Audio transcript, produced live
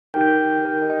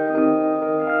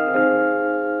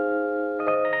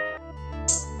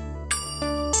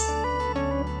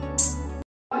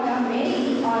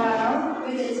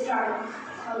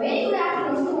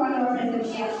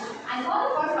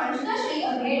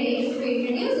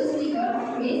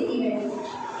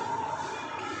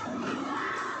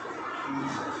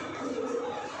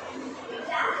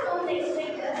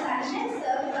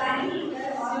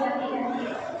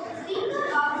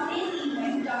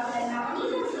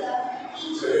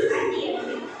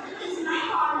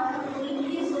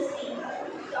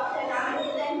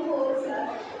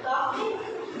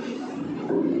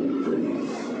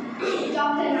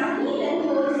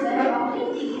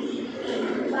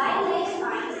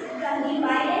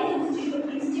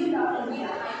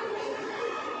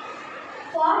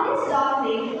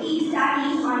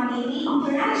on the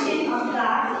introduction of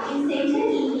God in Central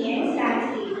Indian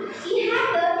landscape. He had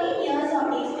 13 years of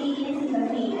experience in the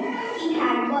field. He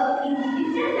had worked in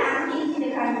different landscapes in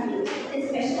the country. His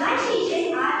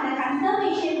specialization are the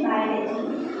conservation biology,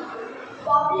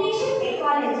 population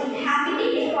ecology,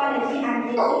 habitat ecology, and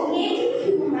the engaging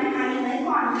human-animal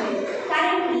conflict.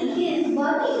 Currently, he is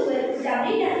working with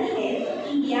WWF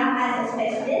India as a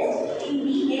specialist in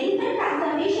the elephant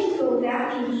conservation program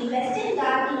in the Western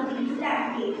Ghats in Greece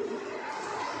landscape.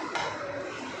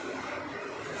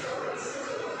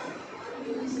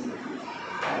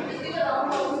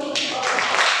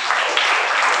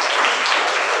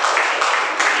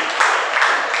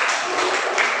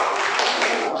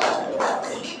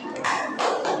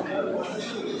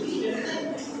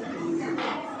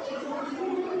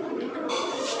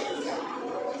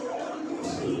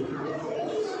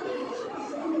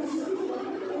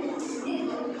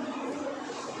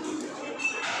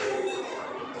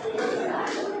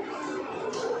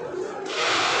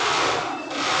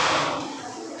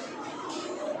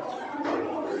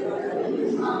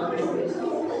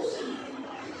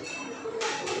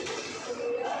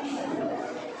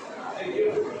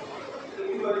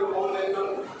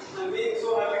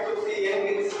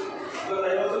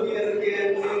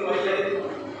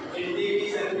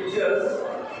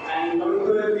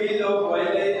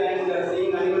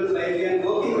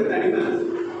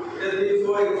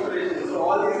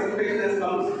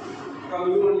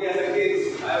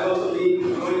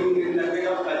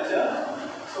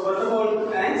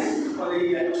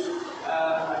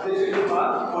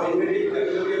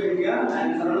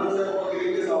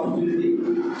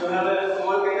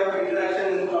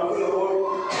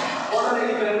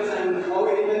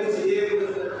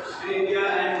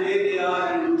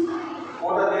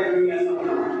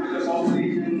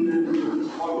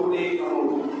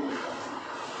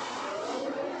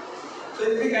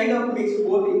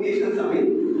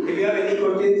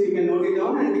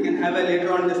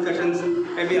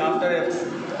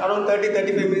 Around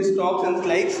 30-35 minutes talks and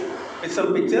slides with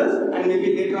some pictures, and maybe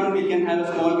later on we can have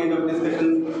a small kind of discussion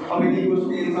of any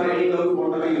questions or any doubts,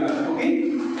 whatever you have. Okay?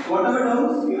 Whatever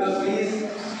doubts you have, please.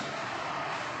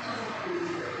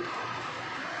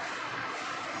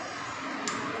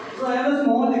 So I have a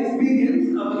small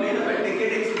experience, kind of a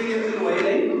decade experience in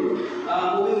wildlife,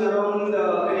 moving around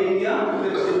in India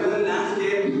with different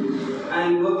landscape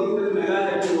and working with mega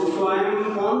FPOs. So I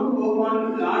am fond to work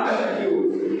on large FPOs.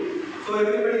 So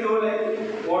everybody know like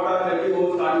what are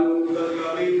FPOs are you, because you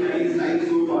have been studying science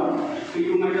so far. So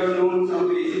you might have known some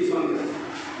basics on this.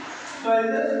 So I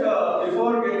just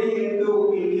before getting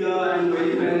into India and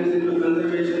elephants, into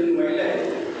conservation and wildlife,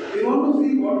 we want to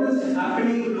see what is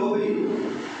happening globally.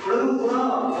 Wildlife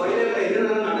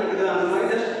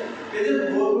just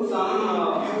go to some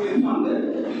few clips on that.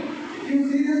 If you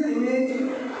see this image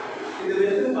in the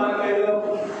western part kind of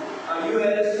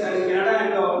US and Canada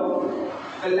and all,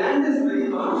 the land is very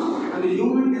vast and the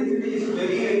human density is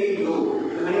very, very low.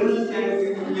 The animals can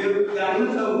live, the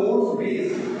animals have more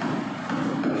space.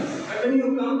 But when you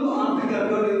come to Africa,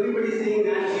 because everybody is saying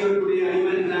that here today,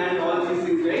 animal, plant, all these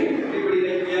things, right? Everybody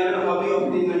like we have a hobby of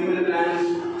seeing animal, plants,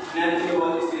 nature,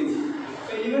 all these things.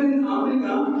 So even in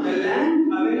Africa, the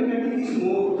land availability is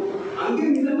more. அங்கே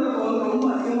நிலப்பரப்பு ரொம்ப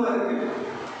அதிகமாக இருக்கு.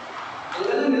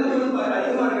 அங்கெல்லாம் நிலப்பரப்பு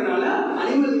அதிகமாக இருக்கனால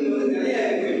அனிமல்கள் வந்து நிறைய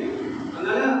இருக்கு.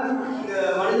 அதனால இந்த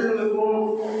மனிதர்களுக்கும்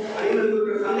அனிமல்களுக்கும்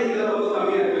இருக்கிற சண்டைகள் ரொம்ப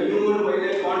கம்மியாக இருக்கு. ஹியூமன்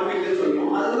வைல்ட் கான்ஃப்ளிக்ட்னு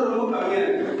சொல்லுவோம். அது ரொம்ப கம்மியாக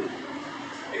இருக்கு.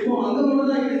 இப்போ அங்கே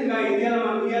மட்டும் தான் இருக்கா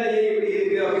இந்தியாவிலேயே எப்படி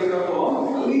இருக்கு அப்படிங்கிறப்போ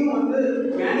அங்கேயும் வந்து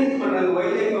மேனேஜ் பண்ணுறாங்க.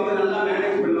 வைல்ட் லைஃப் வந்து நல்லா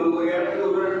மேனேஜ் பண்ணுவாங்க. ஒரு இடத்துல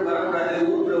ஒரு இடத்துக்கு வரக்கூடாது,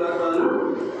 ஊருக்கு வரக்கூடாதுன்னா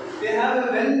they have a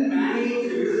well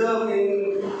managed reserve in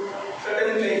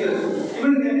certain places.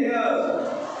 Even India,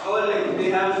 they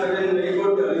have certain very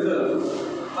good reserves.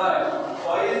 But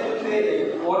sorry to say,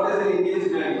 what is an Indian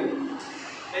scenario?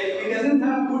 Like it doesn't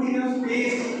have good enough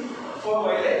space for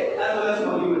wildlife as well as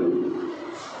for humans.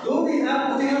 Though we have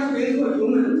good enough space for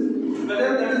humans,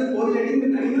 whether that is correlating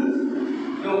with animals?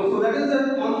 No. So that is the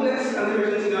complex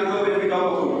conservation scenario when we talk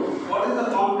about. What is the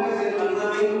complex in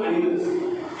conserving animals?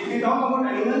 If we talk about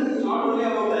animals, it's not only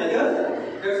about tigers.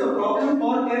 There's a problem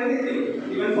for everything,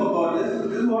 even for God. This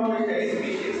is what my study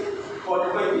species for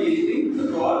my PhD. So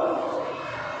God.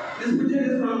 This picture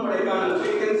is from Coimbatore. So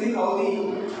you can see how the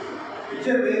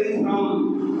picture varies from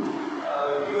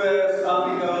US,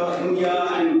 Africa, India,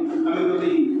 and coming to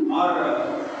the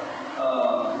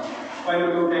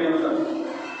Coimbatore kind of stuff.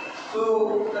 So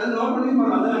that is not only for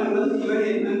other animals, even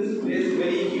elephants face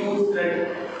very huge threat.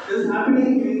 This is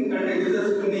happening in countries. This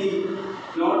is in the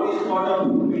northeast part of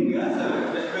India,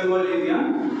 West Bengal area.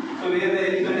 So where the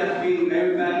elephant has been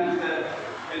driven back with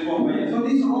a help of fire. So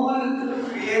this all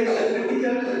creates a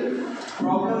critical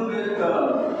problem with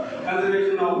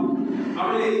conservation of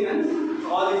not only animals,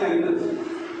 all these animals.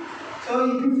 So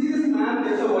if you see this map,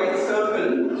 there's a white circle.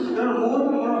 There are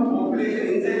more and more population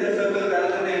inside the circle rather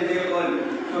than the entire world.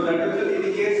 So that also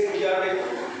indicates we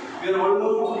are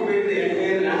almost occupied the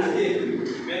entire landscape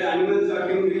where the animals are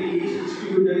being really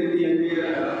distributed in the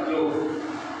entire globe.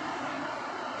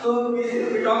 So we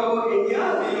talk about India,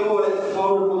 we know how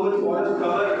much forest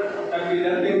cover that we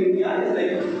left in India. It's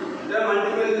like there are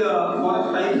multiple forest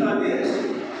types are there.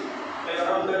 Like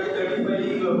around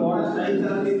 30-35 forest types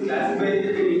have been classified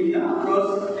in India across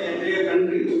the entire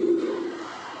country.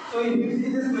 So if you see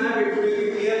this map, it will be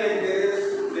clear like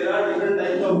there are different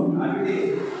types of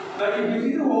habitats. But if you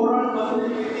see the overall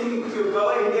percentage, we think if you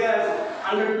cover India as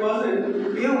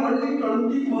 100%, we have only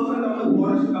 20% of the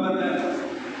forest cover land.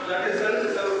 So that is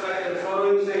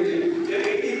following stage. We have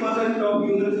 80% of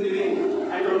humans living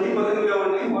and 20% we have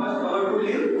only forest cover to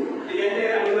live the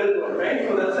entire animal world, right?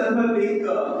 So that's a big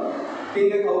thing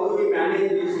like how do we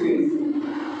manage these things.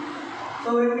 So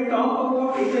when we talk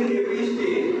about each and every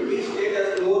state has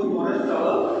more forest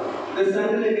cover. The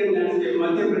central Indian landscape,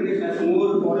 Madhya Pradesh has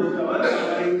more forest cover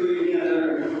comparing to any other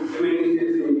remaining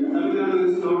states in India. Tamil Nadu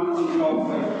is not on the top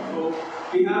side. So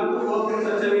we have to work in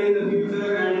such a way in the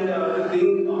future and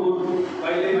think about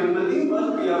wildlife animal thing.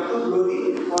 First we have to grow the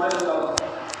forest cover.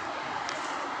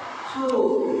 So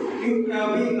you have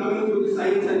been coming to the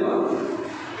science and all.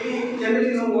 We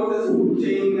generally know what is food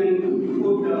chain and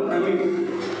food pyramid.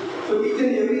 So each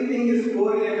and everything is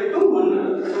correlated to one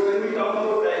another. So when we talk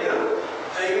about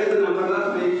tiger is an umbrella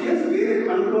species where it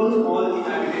controls all the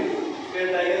habitats. Where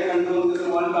tiger controls the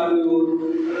small carnivore,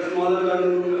 the smaller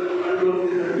carnivore controls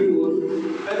the herbivores,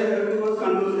 where the herbivores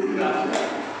controls the grass.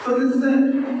 So this is a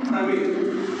pyramid.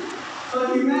 So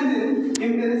imagine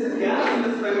if there is a gap in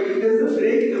this pyramid, if there is a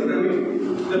break in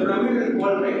the pyramid will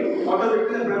fall, right?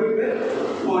 Automatically the pyramid will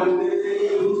fall. If there is any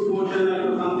loose motion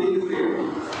or something is there.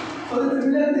 So the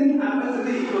similar thing happens in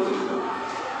the ecosystem.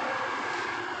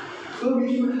 So we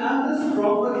should have this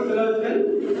proper ecological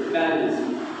balance.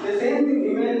 The same thing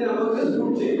imagine about the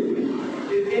food chain.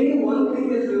 If any one thing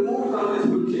is removed from this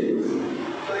food chain,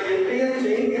 so the entire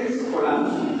chain gets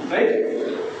collapsed, right?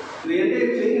 The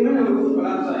entire chain will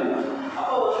collapse.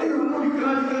 Now,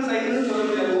 ecological cycles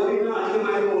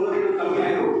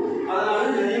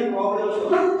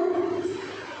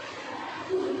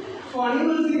so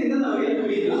animals in the way to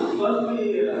be first we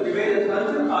divide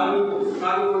as carnivores.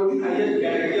 Carnivores is the highest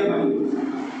category of animals.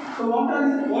 So what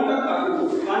are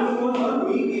carnivores? Carnivores are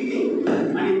meat eating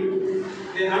animals.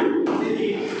 They hunt, they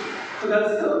eat. So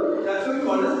that's what we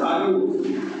call as carnivores.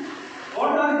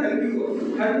 What are herbivores?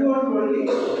 Herbivores are only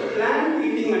plant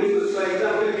eating animals. For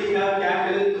example, we have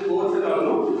cattle, goats and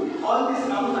all this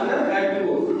comes under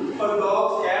herbivores. For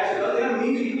dogs, cats, they are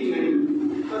meat eating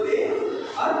animals. So they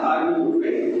are carnivores,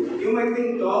 right? You might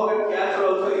think dog and cats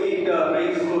also eat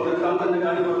rice, so that comes under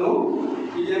carnivore. No,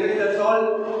 generally that's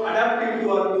all adapted to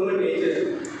our human nature.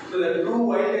 So the true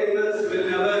wild animals will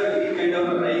never eat kind of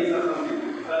a rice or something.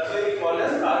 That's why we call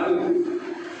as carnivores.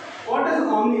 What is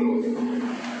omnivores?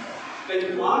 Like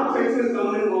what pets will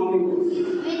come in omnivores?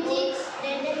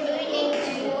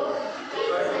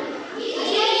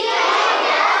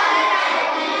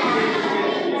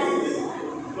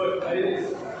 Good, very nice.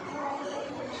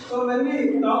 So when we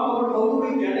talk about how do we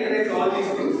categorize all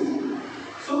these things,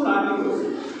 so carnivores,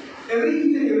 every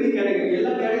category,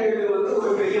 all category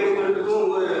ஒரு பெரிய animal இருக்கும்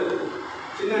ஒரு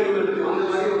சின்ன animal இருக்கும் அந்த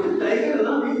மாதிரி ஒரு tiger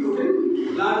தான் we put in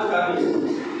large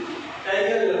carnivores.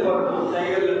 Tiger,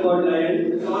 leopard, lion,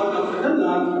 all comes under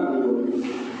large carnivore.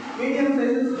 Medium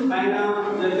sizes panda,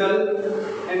 jackal,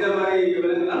 and the மாதிரி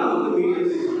விலங்குலாம் வந்து medium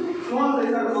size. Small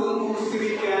size are mongoose,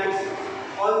 civet cats,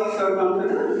 all these are comes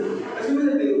under a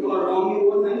similar thing for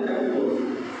omnivores and herbivores.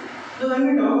 So when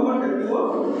we talk about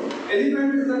herbivores,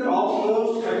 elephant is the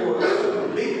topmost herbivore,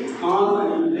 big mass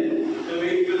animal, the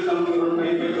weight will come to around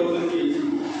 5,000 kg.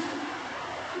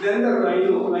 Then the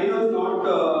rhino is not in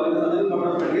the southern part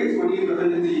of the country, it's only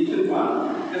present in the eastern part,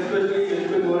 especially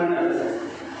Coimbatore and others.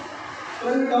 So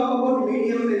when we talk about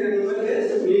medium size animal, there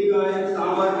is meagai,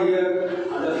 sambar deer,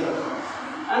 others.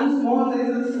 And small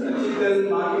sizes, chicken,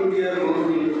 barking deer, mouse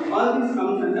deer, all these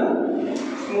comes under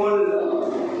small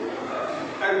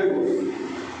herbivores.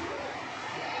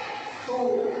 So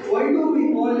why do we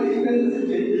call elephants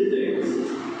gentle giants?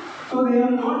 So they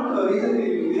are not recently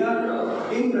living, they are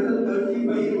being present 35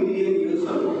 million years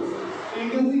ago. So you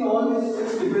can see all these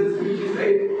 6 different species,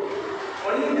 right?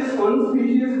 Only this one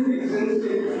species exists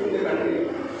in the country.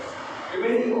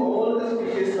 Remaining all the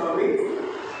species are being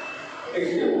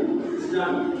extinct. It's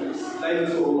done. Life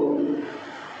is over.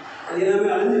 அது எல்லாமே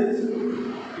அழிஞ்சிருச்சு.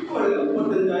 இப்போ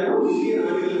 35,000 million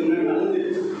ஆண்டுகளுக்கு முன்னாடி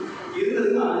அழிஞ்சிருச்சு.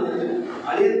 இருந்ததுக்கு அழிஞ்சிருச்சு.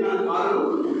 அழியறதுக்கான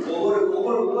காரணம் ஒவ்வொரு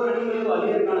அணிகளுக்கும்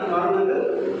அழியறதுக்கான காரணங்கள்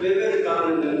வெவ்வேறு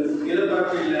காரணங்கள்.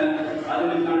 நிலப்பரப்பு இல்லை,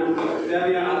 அதுக்கான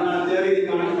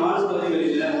தேவைக்கான காசு பகுதிகள்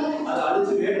இல்லை, அதை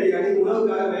அழிச்சு வேட்டையாடி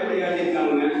உணவுக்காக வேட்டையாடி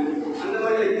இருக்காங்க. அந்த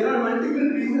மாதிரி there are multiple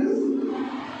reasons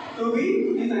to be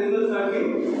these animals have been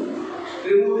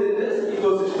removed in this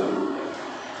ecosystem.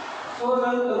 So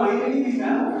now finally we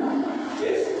have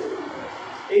yes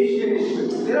Asian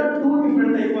elephant. There are two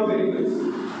different type of elephants.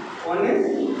 One is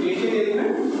Asian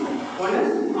elephant, one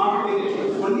is African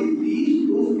elephant. Only these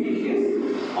two species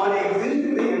are exist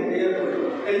in the entire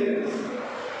elephants.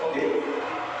 Okay.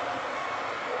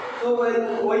 So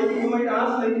why you might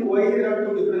ask like why there are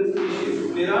two different species?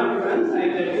 There are different. I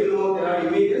let you know there are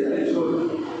images I show you.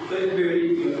 So it will be very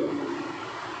clear.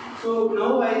 So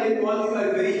now I like all these are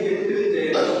very gentle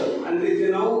giants, and this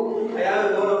now I have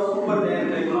a lot of super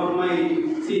giants. Like one of my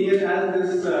seniors has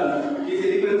this. These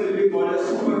elephants will be called as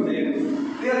super giants.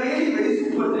 They are really very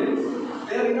super giants.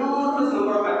 They have enormous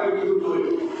number of activities to do it.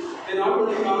 They not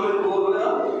only come and go,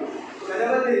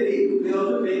 whenever they leave, they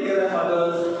also take care of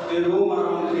others. They roam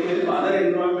around. They help other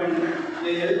environment.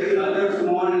 They help in other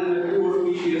small and few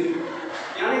species.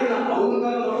 யானைகள்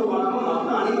அவங்களுக்காக மட்டும் பார்க்காம மற்ற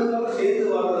அனிமல்காக சேர்த்து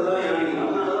வாழ்றது தான் யானைகள்.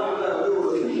 அதனால தான் வந்து அது ஒரு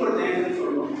சூப்பர் ஜெயண்ட்னு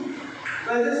சொல்றோம். So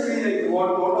I just see like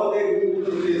what are they doing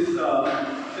to this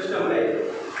system, right?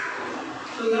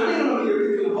 So யானைகள் நமக்கு எப்படி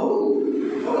தெரியும்?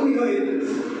 How do we know it?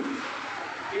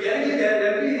 We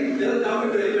directly just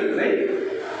come to elephant, right?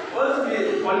 First we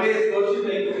always worship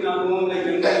like in our home, like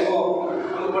when we go.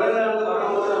 நம்ம குழந்தை வந்து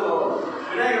வரும்போது நம்ம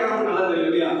விநாயகர் நல்லா தெரியும்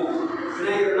இல்லையா?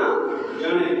 விநாயகர்னா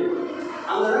யானை.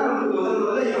 அங்கதான் நமக்கு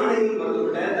முதல்ல யானைகள் வருது.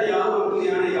 டேரக்டா யாரும் நமக்கு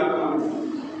யானை காட்டலாம்.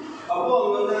 அப்போ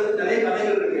அவங்க வந்து நிறைய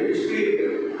கதைகள் இருக்கு, ஹிஸ்டரி இருக்கு,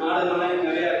 நாடகங்கள்லாம்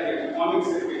நிறைய இருக்கு,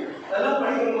 காமிக்ஸ் இருக்கு. அதெல்லாம்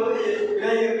படிக்கும்போது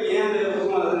விநாயகருக்கு ஏன் அந்த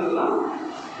முக்கியமானதுலாம்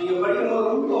நீங்க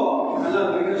படிக்கும்போது ரொம்ப நல்லா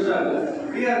இன்ட்ரெஸ்டா இருக்கு.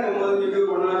 ஃப்ரீயா இருக்கும்போது யூடியூப்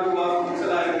புக்ஸ்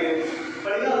எல்லாம் இருக்கு,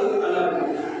 படிக்கலாம், அது நல்லா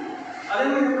இருக்கும். அதே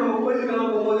மாதிரி இப்போ நம்ம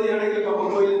கோயிலுக்கெல்லாம் போகும்போது யானைகள்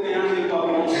பார்ப்போம், கோயிலுக்கு யானைகள்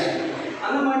பார்ப்போம்.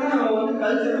 அந்த மாதிரி தான் நம்ம வந்து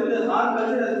கல்ச்சர் வந்து R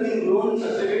culture has been grown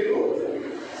such a way to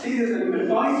see this animal.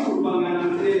 Toys கொடுப்பாங்க,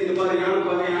 நம்ம இந்த மாதிரி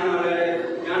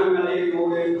யானை மேலே ஏறி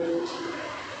ஓடு.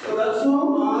 So that's how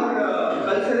our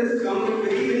culture is coming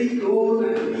very very close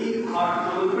and deep heart.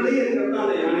 நம்ம பிள்ளைய இருக்கிறது தான்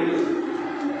அந்த யானைகள்.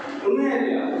 உண்மையா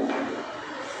இல்லையா?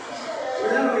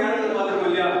 இப்படிதான் நம்ம யானைகளை பார்த்துருக்கோம்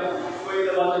இல்லையா?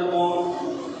 கோயிலில் பார்த்துருப்போம்,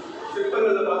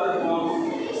 சிற்பங்களில் பார்த்துருப்போம்.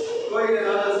 கோயிலில்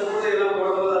ஏதாவது பூஜையெல்லாம்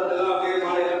போடும்போது அதெல்லாம் அப்படியே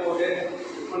மாலையெல்லாம் போட்டு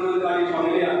கொண்டு வந்து காட்டிப்பாங்க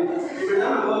இல்லையா?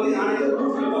 இப்படிதான் நம்ம வந்து யானைகளை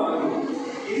ரூட்டில் பார்த்துருக்கோம்.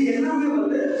 இது எல்லாமே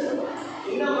வந்து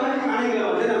இந்த மாதிரி யானைகளை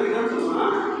வந்து நம்ம என்ன சொல்லுவோம்னா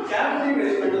கேப்டிவ்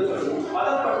எலிஃபென்ட்னு சொல்லுவோம்.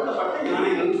 பதப்படுத்தப்பட்ட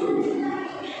யானைகள்னு சொல்லுவோம்.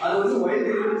 அது வந்து வைல்ட்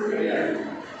எலிஃபென்ட்ஸ் கிடையாது,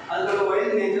 அதுக்கான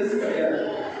வைல்ட் நேச்சர்ஸ் கிடையாது.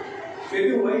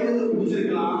 மேபி வைல்டு வந்து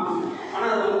பிடிச்சிருக்கலாம்,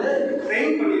 ஆனால் அதை வந்து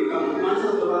ட்ரெயின் பண்ணியிருக்காங்க.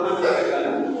 மனுஷன் சொல்கிறதா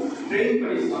ட்ரெயின்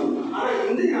பண்ணியிருக்காங்க. ஆனால்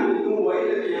இந்த யானைக்கும்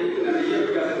வைல்டு யானைக்கும் நிறைய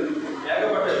வித்தியாசம்,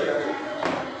 ஏகப்பட்ட வித்தியாசம்.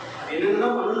 என்னென்னா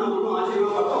பண்ணணும் நம்மளும்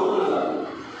ஆச்சரியமாக பார்த்தா ஒன்றும் நல்லா இருக்கும்.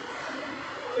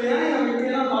 இப்போ யானை நம்ம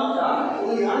இப்படியெல்லாம் பார்த்தா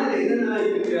உங்களுக்கு யானையில் என்னென்னலாம்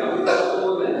இருக்குது அப்படின்னு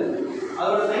பார்க்கும்போது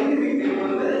அதோட சயின்டிஃபிக் நேம்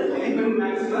வந்து எலிஃபென்ட்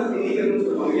மேக்ஸிமஸ் இண்டிகர்னு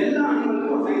சொல்லுவாங்க. எல்லா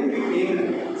அனிமலுக்கும் ஒரு சயின்டிஃபிக் நேம்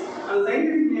இருக்குது. அந்த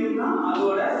சயின்டிஃபிக் நேம் தான்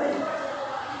அதோட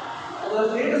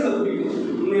ஸ்டேட்டஸை குறிக்கும்.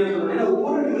 உண்மையாக சொல்லணும், ஏன்னா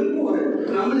ஒவ்வொரு அனிமலுக்கும் ஒரு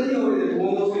நம்மளுக்கே ஒரு இது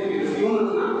ஹோமோசேபியன்ஸ்,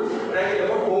 ஹியூமன்ஸ்னா பிராக்கெட்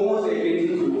அப்போ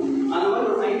ஹோமோசேபியன்ஸ்னு சொல்லுவோம். அந்த மாதிரி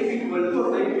ஒரு சயின்டிஃபிக் வேர்டுக்கு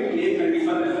ஒரு சயின்டிஃபிக் நேம்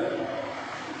கண்டிப்பாக தேவை.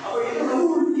 அப்போ இது வந்து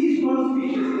ஒரு கீஸ்டோன்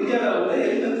ஸ்பீஷிஸ். இந்தியாவில் வந்து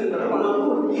எலிஃபென்ட்ஸ்ன்ற ஒன் ஆஃப்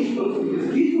ஒரு கீஸ்டோன் ஸ்பீஷிஸ்.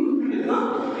 கீஸ்டோன் ஸ்பீஷிஸ் தான்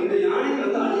இந்த யானைகள்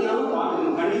வந்து அழியாமல்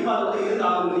பார்க்கணும். கண்டிப்பாக அதை இருந்து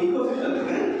ஆகணும்.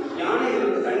 ஈகோசிஸ்டத்துக்கு யானைகள்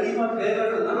வந்து கண்டிப்பாக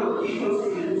தேவைன்றது தான் நம்ம கீஸ்டோன்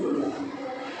ஸ்பீஷிஸ்னு சொல்லுவோம்.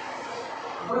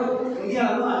 அப்புறம்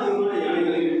இந்தியாவில் தான் அதிகமான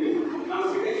யானைகள் இருக்குது. நம்ம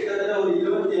கிட்டத்தட்ட ஒரு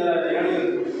 27,000 யானைகள்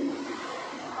இருக்குது.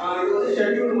 இது வந்து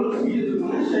ஷெட்யூல் 1 ஸ்பீஷிஸ்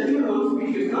இருக்குங்க. ஷெட்யூல் 1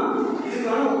 ஸ்பீஷிஸ்னா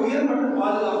இதுக்கான உயர்மட்ட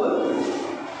பாதுகாப்பு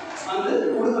வந்து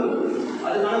கொடுக்கணும்,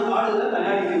 அதுக்கான காடுகளை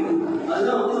தயாரிக்கணும்.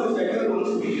 அதுதான் வந்து நம்ம ஷெட்யூல் 1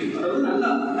 ஸ்பீஷிஸ். அதாவது நல்லா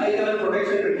ஹை லெவல்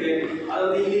ப்ரொடெக்ஷன் இருக்குது. அதை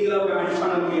வந்து இல்லீகலாக பேன்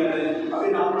பண்ண முடியாது,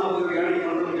 அப்படின்னு நார்மலாக ஒரு யானை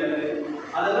பண்ண முடியாது.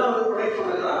 அதெல்லாம் வந்து ப்ரொடெக்ட்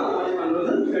பண்ணுறது தான் நம்ம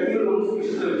பண்ணுறது ஷெட்யூல் 1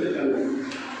 ஸ்பீஷிஸில் வச்சுருக்காங்க.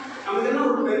 நமக்கு என்ன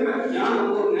ஒரு பெருமை, யானை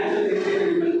வந்து ஒரு நேச்சுரல் ஹெரிட்டேஜ்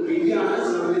அனிமல். இந்தியானா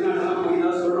நம்ம வெளிநாடுலாம் போய்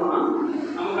தான் சொல்கிறோம்னா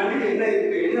நம்ம கண்டிப்பாக என்ன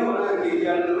இருக்குது, என்ன வளம் இருக்குது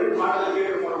இந்தியாவில் மாதிரி பாட்டெல்லாம்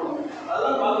கேட்டு போகிறோம்.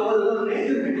 அதெல்லாம் பார்க்கும்போது ஒரு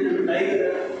nature heritage, tiger,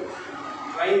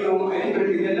 rhino,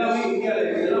 elephant, இது எல்லாமே இந்தியாவில்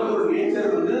இருக்குது. இதெல்லாம் ஒரு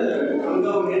நேச்சர் வந்து அங்கே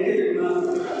ஒரு ஹெரிட்டேஜ் அனிமலாக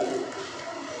சொல்லியிருக்காங்க.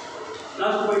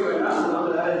 லாஸ்ட் போய் வேண்டாம், அதனால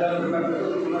வேறு ஏதாவது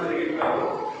முன்னாடி கேட்பாங்க.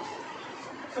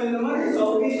 ஸோ இந்த மாதிரி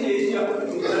south east Asia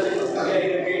India,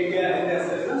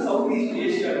 south east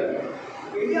Asia இருக்குது.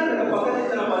 இந்தியாவில் இருக்க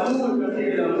பக்கத்தில் 13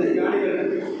 கண்ட்ரிகளில் வந்து யானைகள்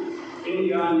இருக்குது.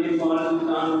 India, Nepal,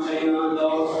 Bhutan, China,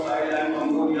 loss, Thailand,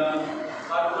 Cambodia,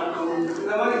 Kathmandu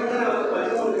இந்த மாதிரி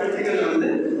 13 கண்ட்ரிகள் வந்து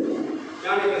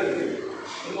யானைகள் இருக்கு.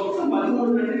 மொத்தம் 13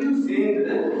 கண்ட்ரிகளும்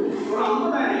சேர்ந்து ஒரு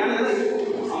 50,000 யானை தான் இருக்கும்.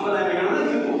 50,000 யானை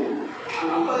தான் இருக்கும்.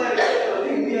 அந்த 50,000 யானை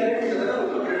வந்து இந்தியாவிலே கிட்டத்தட்ட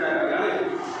 32,000 யானை.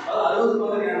 அதாவது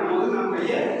 60% யானை. நம்ம வந்து நம்ம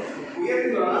கையை உயர்த்தி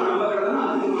வரலாம். நம்ம கிட்ட தான்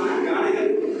அதிகமான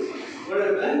யானைகள்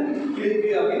உலகத்தில் இருக்கு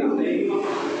அப்படின்னு நம்ம தைரியமாக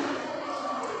சொல்லலாம்.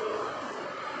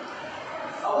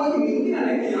 அப்போ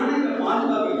இந்தியாவில் யானைகளை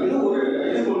பாதுகாப்புக்கு ஒரு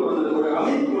இது கொண்டு வந்தது, ஒரு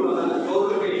அமைப்பு கொண்டு வந்தாங்க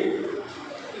கவர்மெண்ட்.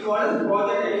 இது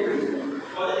ப்ராஜெக்ட்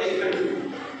எலிஃபென்ட்.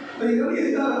 இப்போ இது வந்து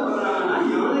எதுக்காக பண்ணுறாங்கன்னா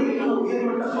யானைகளுக்கான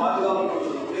உயர்மட்ட பாதுகாப்பு.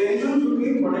 எங்கும் சுற்றி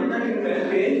protected in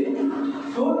வெல்ஃபே.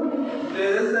 So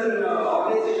there is an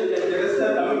organization, there is a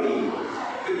committee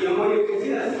with MOU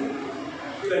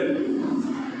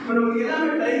இப்போ நமக்கு எல்லாமே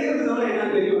டைகர் ரிசர்வ்ல என்ன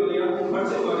தெரியும் இல்லையா?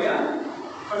 படிச்சிருக்கோம் இல்லையா?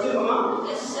 படிச்சிருக்கோமா?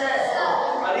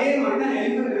 அதே மாதிரி தான்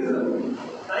எலிஃபென்ட் ரிசர்வ்.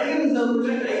 டைகர்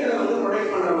ரிசர்வ்ல டைகரை வந்து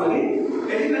ப்ரொடெக்ட் பண்ணுற மாதிரி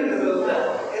எலிஃபென்ட் ரிசர்வ்ல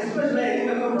எஸ்பெஷலாக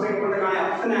எலிஃபென்ட்டை ப்ரொடெக்ட் பண்ணுறதுக்கான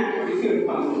அத்தனை ஆக்டிவிட்டிஸும்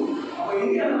இருப்பாங்க. அப்போ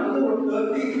இந்தியாவில் வந்து ஒரு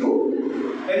 32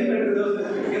 எலிஃபென்ட் ரிசர்வ்ஸ்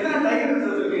இருக்குது. எத்தனை டைகர்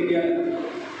ரிசர்வ்ஸ் இருக்குது இந்தியாவில்?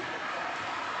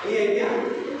 இந்தியா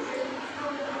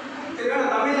சரியான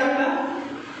தமிழ்நாட்டில்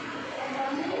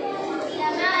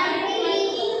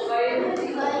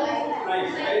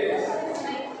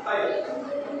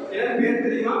என்ன பேர்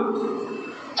தெரியுமா?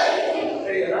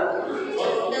 தெரியாதா?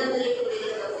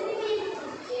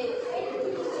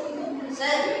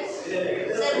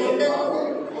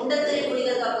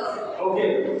 Okay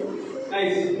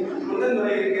nice.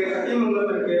 முண்டந்துறை இருக்கு,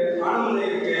 சத்தியமங்கலம் இருக்கு, ஆனமலை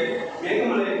இருக்கு,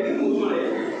 மேகமலை இருக்கு, முதுமலை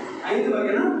இருக்கு. 5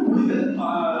 வகையான புலிகள்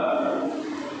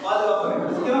பாதுகாப்பு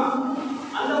இருக்கு. ஓகேவா?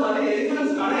 அந்த மாதிரி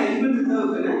எலிஃபென்ட்ஸ்க்கான எலிஃபென்ட்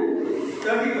ரிசர்வ்ஸ்னு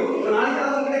 32. இப்போ நாளைக்கு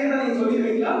ஏதாவது கிடைக்கிறதா நீங்கள்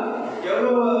சொல்லிடுவீங்களா?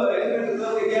 எவ்வளோ எலிஃபென்ட்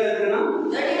ரிசர்வ் இந்தியாவில் இருக்குன்னா?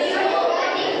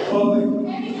 ஓகே.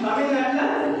 தமிழ்நாட்டில்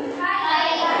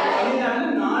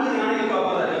 4 யானைகள்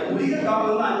காப்பாங்க. புலிகள்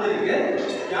காப்பகம் தான் 5 இருக்கு.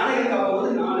 யானைகள் காப்பகம்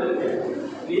வந்து 4 இருக்கு.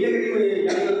 நீலகிரி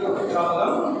யானைகள்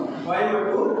காப்பகம்,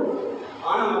 கோயம்புத்தூர்,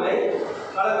 ஆனமலை,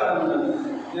 களக்காடு.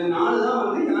 இந்த 4 தான்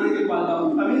வந்து யானைகள்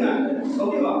பாதுகாப்பு தமிழ்நாடு.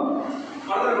 ஓகேவா?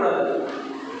 மறந்துடக்கூடாது.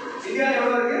 இந்தியாவில்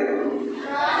எவ்வளோ இருக்கு?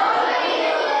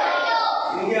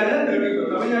 இந்தியாவில் 32.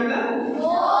 தமிழ்நாட்டில்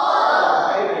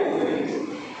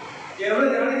எவ்வளோ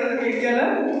யானைகள் இருக்கு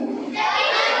இந்தியாவில்?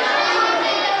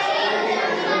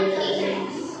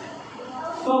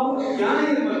 ஸோ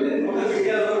யானைகள் வந்து முதல்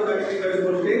இந்தியாவில் ஒரு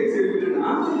 34 ஸ்டேட்ஸ்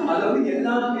இருக்குன்னா அதில் வந்து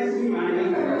எல்லா ஸ்டேட்ஸ்லையும்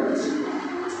யானைகள் கிடையாது.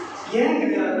 ஏன்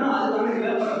கிடையாதுன்னா அதுக்கான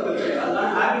நிலப்பரப்புகள் கிடையாது.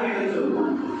 அதுக்கான ஹேபிடேட்னு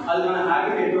சொல்லுவோம். அதுக்கான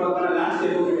ஹேபிடேட்டோ அதுக்கான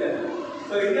லேண்ட்ஸ்கேப்போ கிடையாது.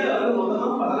 ஸோ இந்தியாவில் வந்து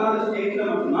மொத்தமாக 14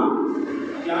 ஸ்டேட்டில் மட்டும்தான்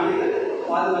யானைகள்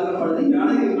பாதுகாக்கப்படுது.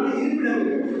 யானைகளுக்கான இருப்பிடம்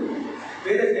இருக்கு.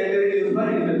 வேற கேட்டகரியில்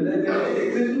இருப்பார்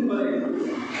எக்ஸிஸ்டும் பாரு.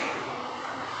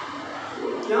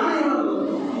 யானையோட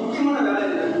முக்கியமான வேலை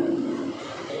என்ன?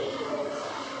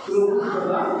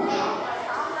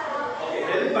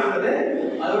 ஹெல்ப் பண்ணுறது.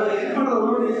 அதோட ஹெல்ப்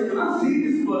பண்ணுறதோட என்னன்னா சீட்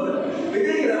டிஸ்போசல்.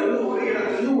 விதைகளை வந்து ஒரு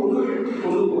இடத்துலேருந்து இன்னொரு இடத்துக்கு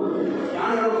கொண்டு போகிறது.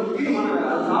 யானையோட முக்கியமான வேலை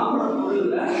அது சாப்பிட்ற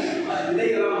பொருளில் அது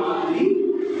விதைகளை மாற்றி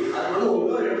அது வந்து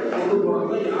இன்னொரு இடத்துக்கு கொண்டு போகிறது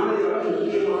தான் யானையோட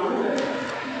முக்கியமான வேலை.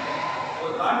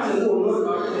 ஒரு காட்டிலிருந்து இன்னொரு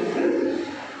காட்டுக்கு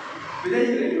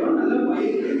விதைகளையோ நல்ல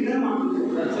பயிர்களை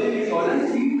இடமாற்றம்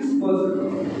சீட் டிஸ்போசல்.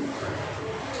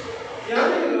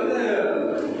 யானைகள் வந்து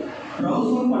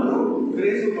ப்ரௌஸும் பண்ணும்,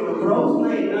 கிரேஸும் பண்ணும். ப்ரௌஸ்னா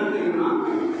என்னன்னு தெரியுமா?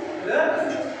 இந்த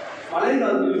மழை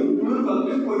காலத்துலையும் குளிர்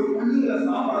காலத்துலையும் போய் புல்லுங்களை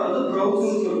சாப்பிட்றது வந்து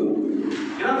ப்ரௌஸ்ன்னு சொல்லுவோம்.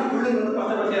 ஏன்னா புல்லுங்க வந்து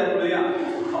பச்சை பச்சையாக இருக்கும் இல்லையா?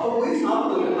 அப்போ போய்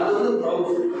சாப்பிடுங்க, அது வந்து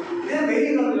ப்ரௌஸ். இதே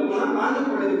வெயில் காலத்தில் போனால் காஞ்ச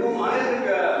புல் இருக்கும், மலையில்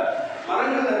இருக்க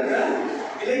மரங்களில் இருக்க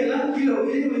இலையெல்லாம் கீழே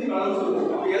விழுந்து காலம்னு சொல்லுவோம்.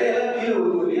 அப்போ இலையெல்லாம் கீழே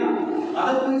விழுகும் இல்லையா?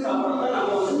 அதை போய் சாப்பிட்றது தான்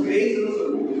நம்ம வந்து கிரேஸ்ன்னு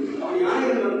சொல்லுவோம். அப்போ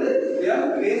யானைகள் வந்து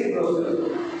கிரேஸ் ப்ரௌசர்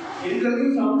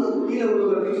இருக்கிறதையும் சாப்பிட்டு கீழே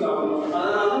விழுகிறதையும் சாப்பிடணும்.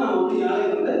 அதனால தான் நம்ம வந்து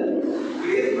யானைகள் வந்து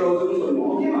கிரேஸ் ப்ரௌசர்னு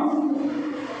சொல்லுவோம். ஓகேவா?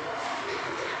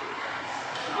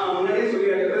 முன்னாடியே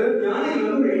சொல்லியாரு யானைகள்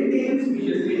வந்து ஒரு என்டேஞ்சர்ட்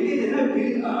ஸ்பீஷிஸ்.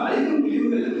 என்டேஞ்சர்னா அழிக்கும்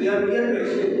விளிம்புகள்.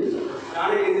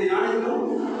 யானைகள் இந்த யானைகளும்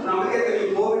நமக்கே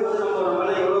தெரியும். கோவிட் வந்து நம்ம ஒரு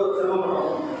மலை எவ்வளோ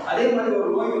சிரமப்படுறோம். அதே மாதிரி ஒரு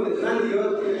நோய் வந்துச்சுன்னா இந்த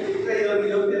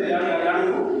 27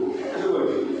 யானையும் அது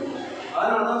போயிடும்.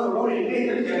 அதனால தான் சொல்கிறோம்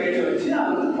என்டேஞ்சர்ட் கேரக்டர் வச்சு அதை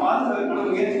வந்து பாதுகாப்பான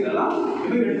முயற்சிகளெல்லாம்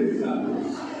இன்னும் எடுத்துக்கிட்டாங்க.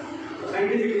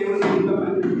 சயின்டிஃபிக்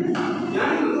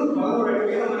யானைகள் வந்து ஒரு 11 அடி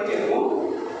உயரம் வரைக்கும் இருக்கும்.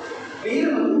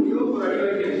 நீளம் வந்து 21 அடி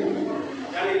வரைக்கும் இருக்கும்.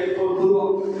 யானைகள் இப்போ பொதுவாக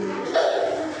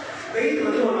வெயிட்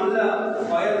வந்து ஒரு நல்ல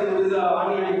வயது முடிஞ்ச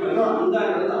ஆணி யானைக்கு வந்து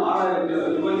 5000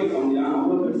 6000 ரூபாய்க்கு போகும். யானை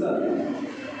அவ்வளோ பெருசாக இருக்கும்.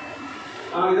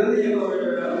 இது வந்து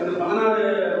இந்த 14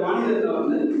 மாநிலத்தில்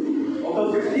வந்து out of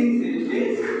 15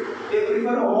 states they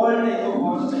prefer all type of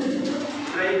horses,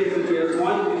 dry disappear,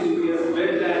 small disappear,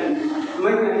 wetland, இந்த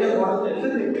மாதிரி நிறைய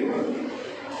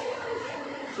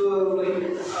ஸோ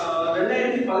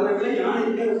 2018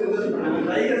 யானைக்கு ஒரு சென்சஸ் பண்ணாங்க.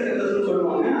 டைகர் சென்சஸ்ன்னு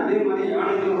சொல்லுவாங்க. அதே மாதிரி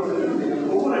யானைக்கு ஒரு சென்சஸ் பண்ணாங்க.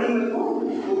 ஒவ்வொரு அனிமலுக்கும்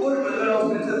ஒவ்வொரு மெத்தட் ஆஃப்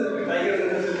சென்சஸ் இருக்குது. டைகர்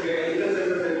சென்சஸ் இருக்குது, எலிஃபென்ட்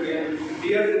சென்சஸ் இருக்குது,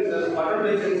 dear census,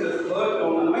 butterfly census, bird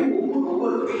count, அந்த மாதிரி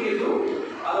ஒவ்வொரு ஸ்பீஷஸும்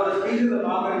அதோட ஸ்பீஷஸை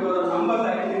பார்க்கறதுக்கு ஒரு நம்பர்ஸ்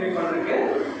ஐடென்டிஃபை பண்ணுறதுக்கு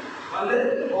வந்து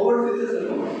ஒவ்வொரு சென்சஸ்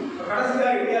இருக்கும்.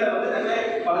 கடைசியாக இந்தியாவில் வந்து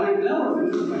 2018 ஒரு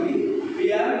சென்சஸ் பண்ணி we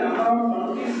have a number of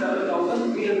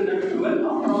 27,312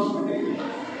 approximately.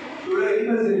 Today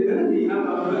elephants இருக்குது, we have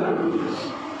number 100.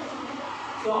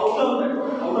 So out of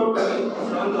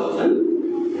 7,000,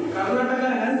 Karnataka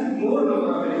has more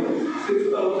number of elephants,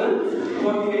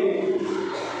 6,049,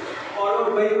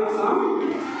 followed by Assam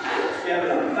and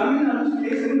Kerala. Tamil Nadu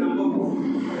stays in number 4.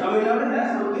 Tamil Nadu has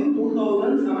something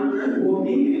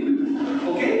 2,714 elephants.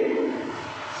 Okay.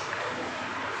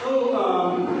 So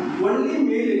only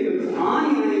male elephants. ஆண்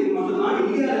யானைக்கு மட்டும்தான்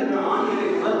இந்தியாவில் இருக்கிற ஆண்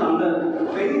யானைக்கு கூட தந்தர்,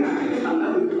 பெண் யானைக்கு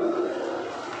தந்தர் இருக்காது.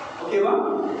 ஓகேவா?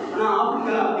 ஆனால்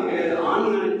ஆப்பிரிக்காவில் அப்படி கிடையாது. ஆண்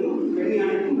யானைக்கும் பெண்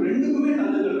யானைக்கும் ரெண்டுக்குமே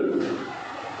தந்தர்கள் இருக்கு.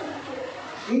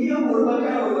 இந்தியா ஒரு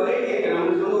வகையான ஒரு வெரைட்டி இருக்கு.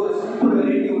 நமக்கு வந்து ஒரு சூப்பர்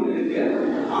வெரைட்டி ஒன்று இருக்கு.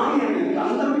 ஆண் யானை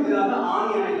தந்தம் இல்லாத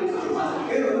ஆண் யானைன்னு சொல்லுவோம். அதுக்கு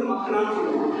பேர் வந்து மக்கனான்னு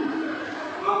சொல்லுவோம்.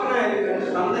 மக்கனா இருக்கிற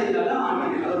தந்தை இல்லாத ஆண்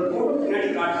யானை. அதோட போட்டோ பின்னாடி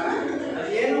காட்டுறேன். அது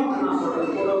ஏனோ நான்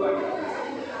சொல்றேன். போட்டோ காட்டுறேன்.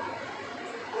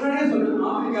 முன்னாடியே சொன்னேன்,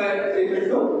 ஆப்பிரிக்கா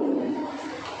இருக்கட்டும்,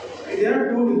 there are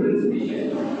two different species.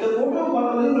 இந்த போட்டோ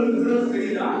பார்க்கும்போது உங்களுக்கு டிஃபரன்ஸ்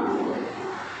தெரியுதா?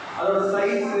 அதோட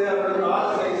சைஸ், அதோட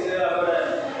கால் சைஸ், அதோட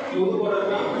முதுகோட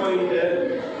பீக் பாயிண்ட்,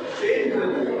 ஷேப்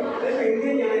இருக்கு. அதே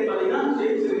இந்தியன் யானை பார்த்தீங்கன்னா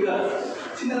ஷேப்ஸ் இருக்காது,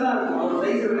 சின்னதாக இருக்கும். அதோட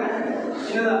சைஸ் விட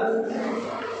சின்னதாக இருக்கும்.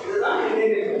 இதுதான்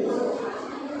இந்தியன் யானை.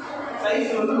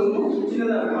 சைஸ் வந்து ரொம்ப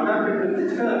சின்னதாக இருக்கும். அடாப்டேட் வந்து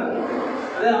சின்னதாக இருக்கும்.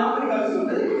 அதே ஆப்பிரிக்காவுக்கு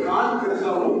வந்து கால்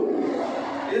பெருசாகவும்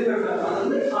இது பெருசாக, அது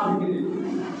வந்து ஆப்பிரிக்கன்.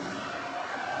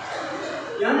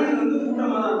 யானைகள் வந்து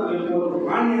கூட்டமாக தான் இருக்கும். இப்போ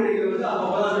ஆண் யானைகள் வந்து அப்போ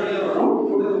தான் வெளியில் வரும்,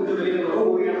 கூட்டத்தை விட்டு வெளியில் வரும்.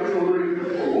 ஒரு இடத்துக்கு ஒரு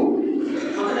இடத்துக்கு போகும்.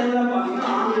 மற்ற டைம்லாம் பார்த்தீங்கன்னா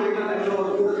ஆண் யானைகள் தனியாக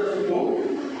ஒரு கூட்டத்தை சுற்றும்.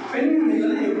 பெண்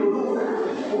யானைகள் எப்போதும்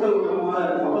கூட்டமாக தான்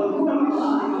இருக்கும். அப்போ அது கூட்டமாக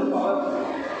தான் அது வந்து பவர்.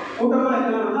 கூட்டமாக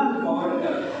இருக்கிறனால தான் அது பவர்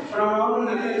இருக்காது. இப்போ நம்ம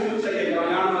நிறைய நியூஸை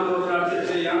கேட்குறோம். யானை வந்து ஒரு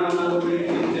அடிச்சிருச்சு, யானை வந்து ஒரு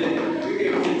வீட்டை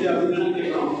பிடிச்சி அப்படின்னு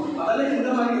கேட்குறோம். அதெல்லாம் இந்த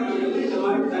மாதிரி இந்த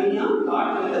மாதிரி தனியாக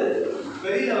காட்டு வந்து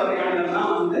வெளியில் வர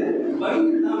யானைகள்லாம் வந்து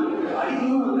பயந்து தான் இருக்குது.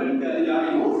 அடிக்கணும் வந்து அடிக்காது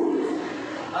யாரையும்.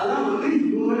 அதுதான் வந்து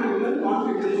ஹியூமன் அனிமல்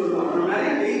கான்ஃப்ளிக்ட்னு சொல்லுவாங்க. நம்ம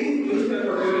நிறைய டெய்லி நியூஸ்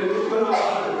பேப்பர் பட்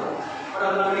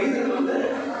அதோட ரீசன் வந்து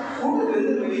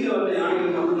கூட்டத்துலேருந்து வெளியில் வர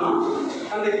யானைகள் மட்டும்தான்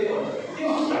சந்தைக்கு போகிறோம்.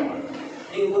 ஓகேவா?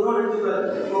 நீங்கள் பொதுவாக நினச்சிக்கூடாது,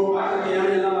 இப்போ பார்க்குற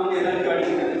யானையெல்லாம் வந்து எல்லாருக்கும்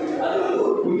அடிக்கிறது. அது வந்து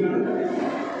ஒரு பொய்யான கதை.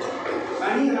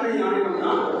 தனியான யானைகள்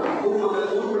தான்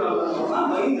பொதுமக்கள்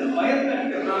ஊர்வலம் பயந்து பயத்தை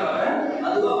அடிக்கிறதுனால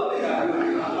அதுவாக வந்து யாரும்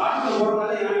அடிக்கலாம். காட்டுக்குள்ள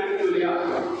போகிறதுனால யானை அடிக்கும் இல்லையா?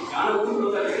 யானை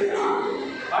ஊருக்குள்ள அடிக்கிறதுனா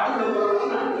காட்டுக்குள்ள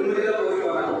போகிறவங்க நிம்மதியாக போயிட்டு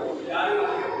வராங்க, யாரும்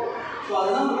அடிக்கும். ஸோ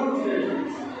அதுதான் வந்து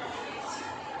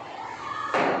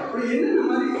இப்படி என்னென்ன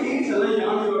மாதிரி கேக்ஸ் எல்லாம்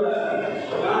யானையோட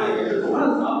யானை எடுத்துக்கோ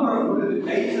சாப்பிட்ற பொழுது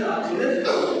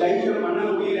டைஜன் பண்ண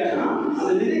முடியலன்னா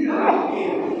அந்த நிலைக்கு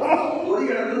ஒரு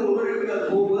இடத்துல ஒரு இடத்துக்கு அது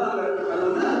போகும்போது அது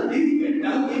வந்து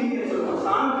டிவிக்கு சொல்லுவோம்.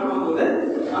 சாணம் போடும்போது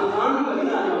அந்த சாணம்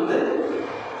வந்து அதை வந்து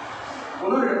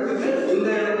இன்னொரு இடத்துக்கு இந்த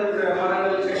இடத்துல இருக்கிற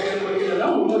மரங்கள் செடிகள்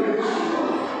கொடிகளெல்லாம் இன்னொரு இடத்துக்கு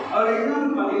சொல்லுவோம். அவர்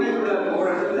எக்ஸாம்பிள் பார்த்தீங்கன்னா இப்போ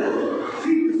ஒரு இடத்துல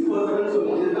சீட் டிஸ்போசல்னு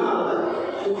சொல்லுவோம். இதுதான் அதோட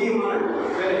முக்கியமான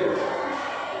வேலை.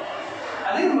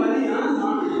 அதே மாதிரி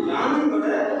யானையோட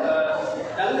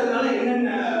டல்கிறதுனால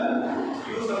என்னென்ன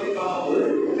யூஸ் அப்படின்னு பார்க்கும்போது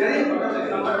நிறைய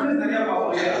பட்டர்ஃப்ளைஸ், நம்ம பட்டர்ஃப்ளைஸ் நிறையா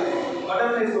பார்ப்போம் இல்லையா?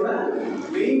 பட்டர்ஃப்ளைஸோட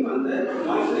மெயின் வந்து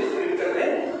மாய்ஸ்சரைஸ் இருக்கிறதே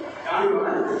யானையோட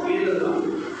வீட்டில் தான்,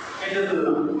 கெட்டத்தில்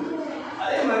தான்.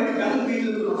 அதே மாதிரி கண்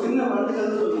வீட்டில் சொல்லுவோம், சின்ன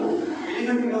வண்டுகள் சொல்லுவோம்.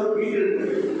 எலிஃபென்ட்ல ஒரு வீடு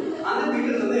இருக்குது, அந்த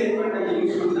வீட்டில் வந்து எலிஃபென்ட்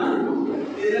யூஸ் பண்ணி தான் இருக்கும்.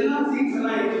 இதெல்லாம் சீட்ஸ்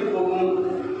எல்லாம் எடுத்துகிட்டு போகும்,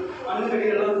 மண்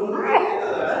கடிகள்லாம் கொண்டு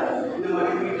இந்த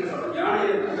மாதிரி வீட்டில் சொல்லுவோம். யானை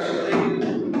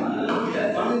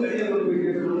மண் கடியை கொண்டு வீட்டு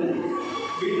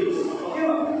வீடு.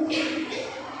 ஓகேவா?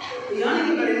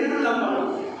 யானைகள் கடைகள் நல்லா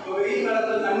பண்ணணும். இப்போ வெயில்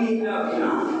காலத்தில் தண்ணி இல்லை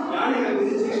அப்படின்னா யானைகள்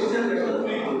விதிச்சு அந்த இடத்துல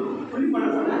புளி பண்ண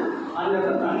அந்த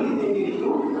இடத்துல தண்ணி தேங்கி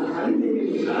நிற்கும். அந்த தண்ணி தேங்கி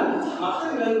நிற்கிறதுனால மற்ற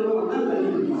விலங்குகளும் வந்து தண்ணி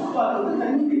நிற்கும். அப்போ அது வந்து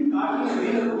தண்ணி காட்டு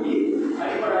வெளியில் போய்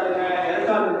அடிப்படாதுங்க,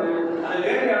 இறக்காதுங்க, அந்த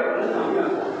வேட்டையாட வந்து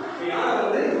கம்மியாகும். யானை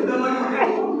வந்து இந்த மாதிரி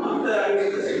மற்ற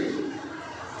அணிகளுக்கு செய்யும்.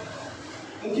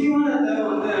 முக்கியமான தேவை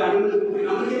வந்து அணிகளுக்கு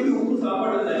நமக்கு எப்படி உப்பு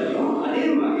சாப்பாடு தேவையும் அதே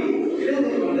மாதிரி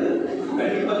விலங்குகளுக்கு வந்து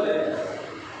கண்டிப்பாக தேவை.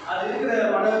 அது இருக்கிற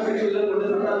வட பெட்டிகளில்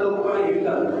கொண்டு அதில் உப்பெல்லாம்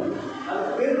இருக்காது.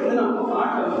 அதுக்கு பேர் வந்து நம்ம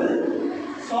காட்டை வந்து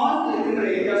சால்ட் இருக்கிற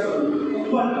ஏரியா சொல்லணும்,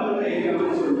 உப்பு அல்லாமல் ஏரியா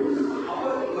வந்து சொல்லணும். அப்போ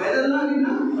எதெல்லாம்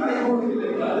அப்படின்னா மலைப்பகுதியில்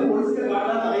இருக்காது. ஒரு சில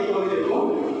காட்டெலாம் தலைப்பகுதியில் இருக்கும்,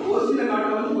 ஒரு சில காட்டை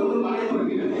வந்து கொஞ்சம்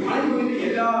மலைப்பகுதியில் இருக்கும். மலைப்பகுதியில்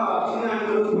எல்லா சின்ன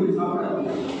அணிகளும் போய் சாப்பிடாது.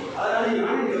 அதனால்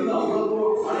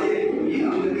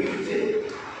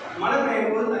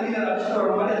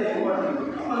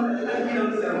அந்த கீழே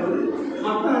வந்து சேரும்போது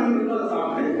மற்ற அணிகளுக்கும் அதை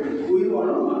சாப்பிட்டு உயிர்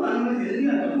வாழும், மற்ற அணிகள்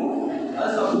ஹெல்தியாக இருக்கும், அதை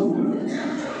சப்போர்ட் பண்ணும்.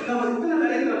 இந்த இத்தனை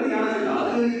வேலைகள் வந்து யானை இருக்குது.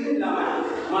 அது இது இல்லாமல்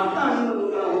மற்ற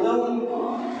அணிகளுக்கு உதவும்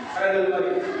கரைகள் மாதிரி.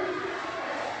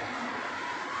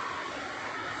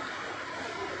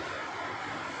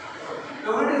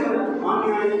 நான் சொல்றேன் ஆண்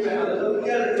யானை, அதாவது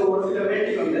இந்தியாவில் இருக்க ஒரு சில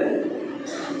வேட்டி வந்து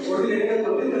ஒரு சில இடங்கள்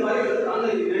வந்து இந்த மாதிரி அந்த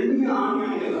ரெண்டுமே ஆண்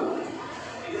யானைகள் தான்.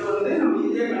 இதை வந்து நம்ம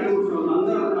ஈஸியாக கண்டுபிடிச்சிருவோம்.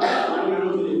 அந்த ஆண் யானை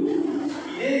சொல்லிடுவோம்.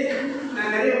 இதே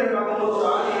நான் நிறைய பேர் பார்க்கும்போது ஒரு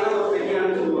ஆண் யானை ஒரு பெண்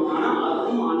யானை சொல்லுவோம். ஆனால்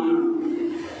அதுவும் ஆண் யானை,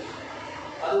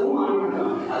 அதுவும் ஆண் யானை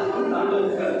தான். அது வந்து தந்தை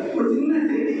இருக்காது. ஒரு சின்ன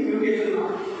ஜெனடிக் மியூட்டேஷன்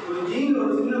தான், ஒரு ஜீனில்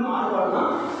ஒரு சின்ன மாறுபாடு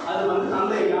தான் அது வந்து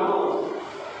தந்தை ஞாபகம்.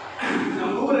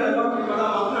 நம்ம ஊரில் பார்த்தா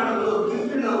மக்கள் ஒரு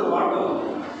கிஃப்ட்னு ஒரு வாட்டம்,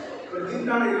 ஒரு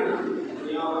கிஃப்டான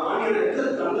ஆணியனை எடுத்து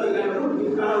தந்தை இல்லைன்றது ஒரு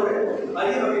கிஃப்டான ஒரு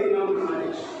அரிய வகை மாதிரி.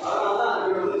 அதனால தான்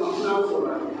அது வந்து மக்களாக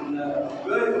சொல்கிறாங்க. அந்த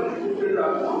வேர்டு வந்து கிஃப்ட்னு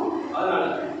அர்த்தம். அதனால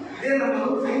இதே நம்ம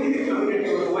ஒரு சயின்டிஃபிக் கம்யூனிட்டி,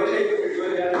 ஒரு வைல்ட் லைஃப்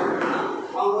கம்யூனிட்டி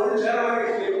அவங்க வந்து வேற மாதிரி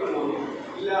எக்ஸ்பிளைன் பண்ணுவாங்க.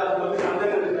 இல்லை அது வந்து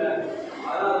சந்தேகம் இல்லை,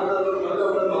 அதனால் வந்து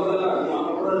மக்களாக இருக்கும்,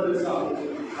 அப்புறம் அது பெருசாகும்,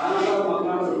 அதனால தான்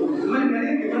மக்களாக சொல்லுவோம். இந்த மாதிரி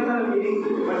நிறைய டிஃப்ரெண்டான மீனிங்ஸ்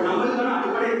இருக்குது. பட் நம்மளுக்கான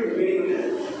அடிப்படை மீனிங் வந்து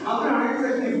மக்கள் அனைத்து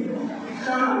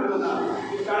கிஃப்டான அனுபவம் தான்,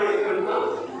 கிஃப்டான இருக்கிறது தான்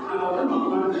நம்ம வந்து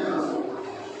மக்களான சொல்லுவோம்.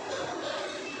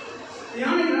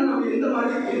 யானைகள் நம்ம எந்த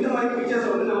மாதிரி பிக்சர்ஸை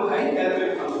வந்து நம்ம ஹை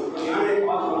கேல்குலேட் பண்ணணும். யானையை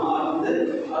பார்க்கணும், அது வந்து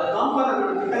அதை காப்பாற்ற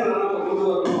திட்டங்கள் நம்ம கொண்டு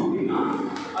வரணும் அப்படின்னா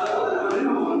அதை வந்து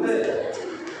நம்ம வந்து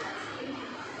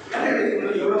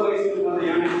எவ்வளோ வயசு இருக்கும் அந்த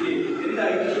யானைக்கு, எந்த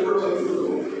ஐடிக்கு எவ்வளோ வயசு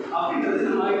இருக்கும் அப்படின்றது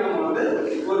இந்த மாதிரி நம்ம வந்து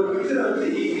ஒரு பிக்சரை வச்சு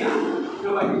ஈஸியாக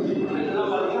நம்ம ஐடென்டிஃபை பண்ணலாம்.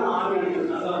 இதெல்லாம் பார்த்தீங்கன்னா ஆண்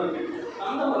யானைகள் நல்லா இருக்குது.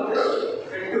 அந்த வந்து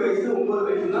 8 வயசு 9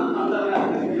 வயசு தான் அந்த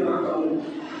வீட்டில் வரணும்.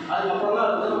 அதுக்கப்புறம் தான்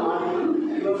அது நம்ம ஆண்கள்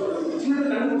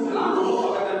சின்னது கண்டுபிடிச்சலாம் ரொம்ப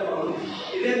பக்கத்தில் இருக்கணும்.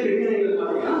 இதே பெண் யானைகள்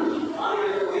பார்த்தீங்கன்னா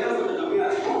ஆண்களுக்கு உயரம் கொஞ்சம்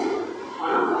கம்மியாக இருக்கும்.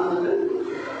 ஆனால் அது வந்து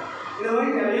இந்த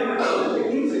மாதிரி நிறைய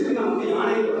டெக்னிக்ஸ் வச்சு நம்ம வந்து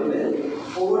யானைகள் வந்து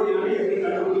ஒவ்வொரு யானையும் எப்படி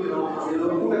கண்டுபிடிக்கிறோம், அதில்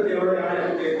ஒரு கூட்டத்தை எவ்வளோ யானை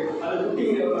இருக்குது, அது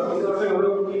குட்டிங்க இந்த வருஷம்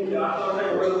எவ்வளோ குட்டி இருக்குது, அடுத்த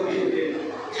வருஷம் எவ்வளோ குட்டி இருக்குது,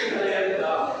 நிறையா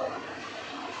இருக்குதா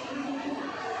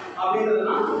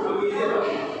அப்படின்றதுலாம் நம்ம ஈஸியாக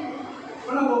பார்க்கணும்.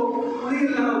 இப்போ நம்ம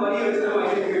புதியத்தில் நம்ம வரியை வச்சு நம்ம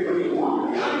ஐடென்டிஃபை பண்ணிடுவோம்.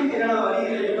 யானைக்கு என்னென்ன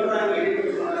வரிகளை எப்போ தான் நம்ம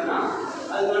ஐடென்டிஃபை பண்ணோம்னா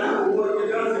அதுக்கான ஒவ்வொரு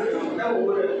விதமான சிஸ்டம்கிட்ட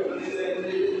ஒவ்வொரு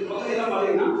பகுதியெல்லாம்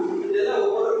பார்த்தீங்கன்னா இதெல்லாம்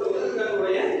ஒவ்வொரு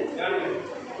இருக்கக்கூடிய யானைகள்.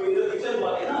 இப்போ இந்த பிக்சர்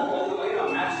பார்த்தீங்கன்னா அது அந்த மாதிரி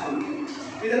நான் மேட்ச் பண்ணணும்.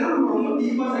 இதெல்லாம் நம்ம ரொம்ப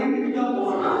டீப்பாக சயின்டிஃபிக்காக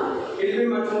போனோம்னா எதுவுமே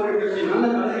மற்றவங்க இன்ட்ரெஸ்ட் நல்ல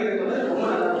கலைஞர்கள் வந்து ரொம்ப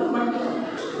நல்லா இருக்கும். பட்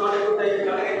நாளைக்கு டைப்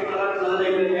கலைஞர்கள் நல்லா இருக்கும், நல்ல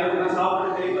டைப் இல்லையா, அதெல்லாம்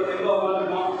சாப்பிட்டு தெரியும், தெளிவாக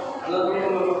உட்காந்துருக்கோம், நல்லா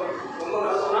ரொம்ப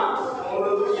கஷ்டம்னா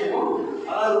அவங்களோட தூக்கிப்போம்.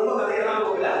 அதாவது ரொம்ப கதையெல்லாம்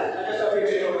போகல, ஜஸ்ட் அப்படியே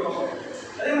வெளியே விடுறோம்.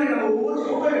 அதே மாதிரி நம்ம ஒவ்வொரு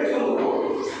ஃபோட்டோ எடுக்கும் போதும்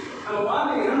நம்ம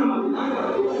பார்த்தீங்கன்னா நம்ம யானை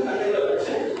கண்ணில்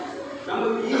வச்சு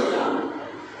நமக்கு ஈஸியாக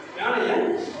யானையை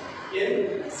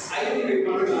ஐடென்டிஃபை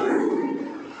பண்ணுறதுக்கான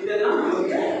இதெல்லாம்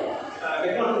நமக்கு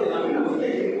டெக்னாலஜி எல்லாமே நமக்கு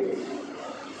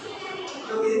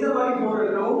நம்ம எந்த மாதிரி ஃபோட்டோ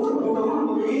எடுக்கிறோம், ஒவ்வொரு ஃபோட்டோவும்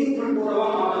நம்ம மீனிங்ஃபுல்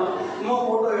ஃபோட்டோவாக மாற்றணும். சும்மா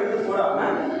ஃபோட்டோ எடுத்து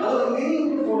போடாமல் அது ஒரு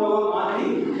மீனிங்ஃபுல் ஃபோட்டோவாக மாற்றி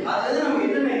அதில் நம்ம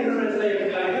என்னென்ன இன்ஃபர்மேஷன்லாம்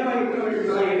எடுக்கலாம், என்ன மாதிரி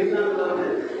இன்ஃபர்மேஷன்லாம் எடுக்கலாம்ன்றத வந்து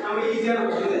நம்ம ஈஸியாக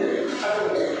நம்ம வந்து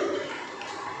கற்றுக்கணும்.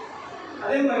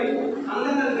 அதே மாதிரி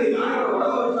அங்கங்களுக்கு யானையோட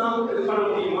உடம்பு தான் இது பண்ண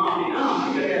முடியுமா அப்படின்னா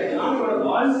அப்படி கிடையாது. யானையோட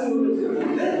வால்ஸ்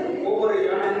வந்து ஒவ்வொரு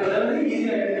யானைகளை வந்து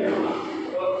ஈஸியாக எடுத்துக்கலாம்.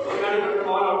 ஒரு யானைக்கு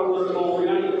வால் அவ்வளோ இருக்கும், ஒரு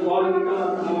யானைக்கு வால் இருக்கலாம்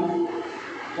இருக்கணும்,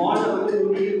 வாலை வந்து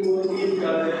நீர் போது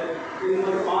இருக்காது, இது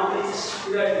மாதிரி பாதி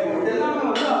இதாக இருக்கும். இதெல்லாமே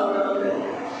வந்து அதோட வந்து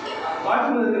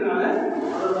காட்டுல இருக்கிறதுனால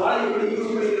அதோட வாழை எப்படி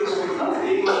யூஸ் பண்ணிக்கிறோம் தான்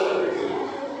செய்யணும்.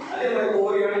 அதே மாதிரி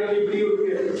ஒவ்வொரு யானைக்கும் இப்படி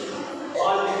இருக்கு,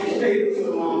 வால் கிட்ட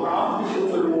சொல்லுவோம், அப்புறம்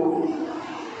ஆஃபீஸ் சொல்லுவோம்,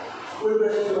 ஃபுல்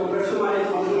ப்ரெஷ் சொல்லுவோம், ப்ரெஷ் மாதிரி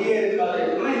இருக்கும், இங்கே இருக்காது.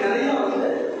 இந்த மாதிரி நிறையா வந்து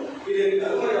இது இருக்குது.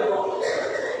 அது மாதிரி அப்புறம்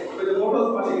இந்த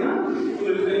ஃபோட்டோஸ் பார்த்தீங்கன்னா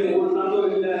உங்களுக்கு தெரியும், ஒரு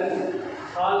தந்தம் இல்லை,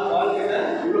 கால் கிட்ட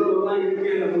இவ்வளோ தூரம் தான்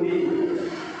இருக்குது இந்த முடி.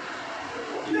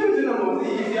 இதை வச்சு நம்ம வந்து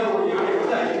ஈஸியாக ஒரு யானை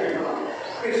வந்து ஐடென்டிஃபை பண்ணலாம்.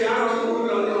 இப்போ யானை வந்து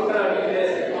ஊரில் வந்து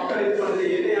மக்கள் இது பண்ணுறது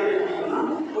எந்த யானை பிடிக்கும்னா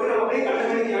போய் நம்ம அப்படியே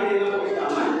கண்டமணிக்கு யானையெல்லாம்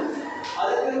போயிட்டாமல்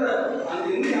அதுக்கு அந்த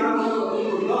எந்த யானை வந்து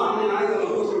அந்த யானை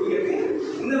நம்ம சொல்லியிருக்கு.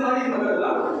 இந்த மாதிரி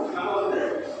மக்கள்லாம் நம்ம வந்து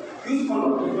யூஸ்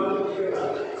பண்ணுறோம்.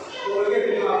 உங்களுக்கே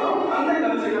தெரியும் அந்த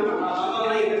கல்ச்சர் என்ன பண்ணலாம்,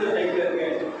 நம்மளாம் என்னென்ன டைப்பில் இருக்குது,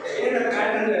 என்னென்ன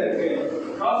பேட்டர்னில் இருக்குது,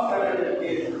 கிராஸ் பேட்டர்ன்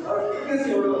இருக்குது, அதோட திக்னஸ்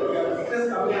எவ்வளோ இருக்குது, அது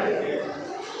திக்னஸ் கம்மியாக இருக்குது,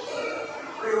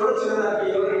 எவ்வளோ சின்னதாக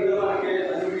இருக்குது, எவ்வளோ இதெல்லாம் இருக்குது,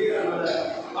 அது எப்படி நம்மளோட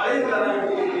வளைவுகளாக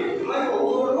எப்படி இருக்குது. இந்த மாதிரி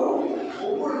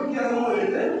ஒவ்வொரு வித்தியாசமும்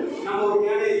எடுத்து நம்ம ஒரு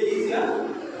யானையை ஈஸியாக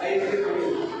ஐடென்டிஃபை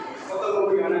பண்ணிடுவோம்.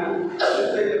 மொத்தம் யானை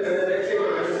லெஃப்ட் சைடில் இருக்கிறது, ரைட் சைடில்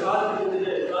இருக்கிறது,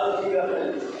 கால் தீங்காது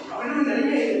அப்படின்னு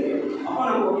நிறைய இருக்குது. அப்போ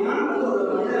நம்ம ஒரு யானை வந்து ஒரு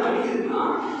மனிதன் அடிக்குதுன்னா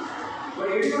ஒரு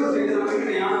எடியோட சேர்த்து நமக்கு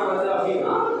இந்த யானை வருது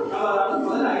அப்படின்னா நம்ம அதை வந்து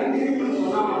முதல்ல ஐடென்டிஃபை பண்ணி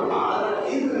சொன்னால் மட்டும்தான் அதோட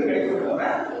தீர்வு கிடைக்கும். தவிர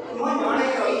சும்மா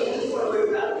யானைகளை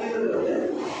போய்விட்டார்.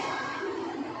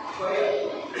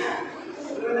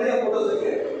 நிறைய போட்டோஸ்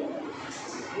இருக்கு.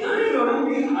 யானைகளோட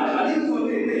அழிவுக்கு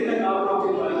வந்து என்ன காரணம்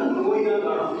அப்படின்னு பார்த்தீங்கன்னா நோய் தான்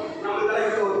காரணம். நம்மளால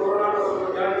இப்போ ஒரு கொரோனா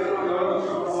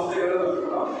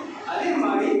அதே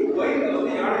மாதிரி ஒயிட்டில்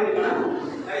வந்து யானைகளுக்கான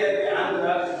நிறைய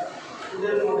ஆந்திராஸ்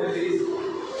முதல் மோட்டரிஸ்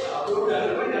அப்புறம்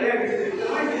அந்த மாதிரி நிறைய இந்த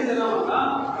மாதிரி இதெல்லாம்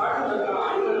வந்தால் காட்டில் இருக்கிற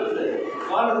அனிமல் வந்து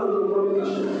வாழ்றது ரொம்ப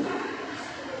கஷ்டம்.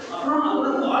 அப்புறம் அதோட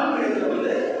வாழ் கிடைக்கிறத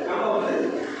வந்து நம்ம வந்து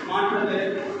மாற்றுறது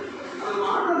அந்த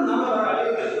மாற்றம்னால வர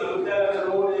அழிவுகள் நமக்கு தேவையான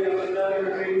நோய் நமக்கு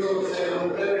தேவையான ட்ரெயின்ஸ்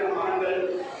நமக்கு தேவையான மரங்கள்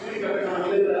வீடு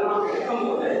கட்டணம் இதெல்லாம் கிடைக்கும்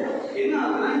போது என்ன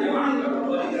ஆகுதுன்னா யானைகளோட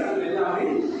வழிகாட்டுகள் எல்லாமே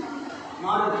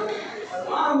மாறுது. அது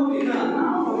மாறும்போது என்ன ஆகுதுன்னா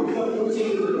அவங்க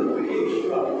பூச்சிங்கிறது ஒரு பெரிய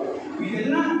விஷயம் ஆகும்.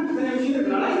 இதெல்லாம் இத்தனை விஷயம்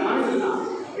இருக்கனால யானைகள்லாம்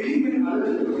வெளிப்பெண்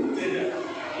அழுது தெரியல.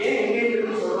 ஏன்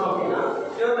எங்கேஜ்மெண்ட் சொல்கிறோம் அப்படின்னா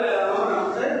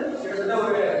கிட்டத்தட்ட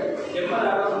ஒரு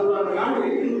 80,000 யானை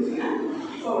இருக்குன்னு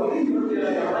இப்போ வந்து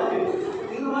 27,000 இருக்கு.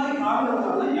 இந்த மாதிரி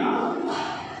காரணத்தால் தான் யானை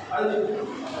அழிஞ்சு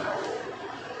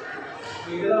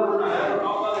இதெல்லாம் ஒன்று நான்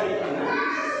டாப்பாக கிடைப்பாங்க.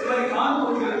 இந்த மாதிரி கார்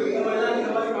போட்டிகள் இந்த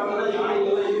மாதிரி பார்த்தா யானை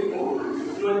இதெல்லாம் இருக்கும்.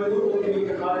 இந்த மாதிரி ஊர் போட்டி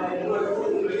வைக்கிற காரணம் இந்த மாதிரி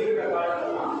ஊர் வெளியிருக்கிற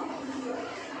காரணம்லாம்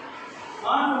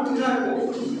காடு மட்டும் தான்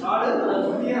இருக்கும். காடு அதை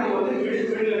சுற்றியே நம்ம வந்து வெளியில்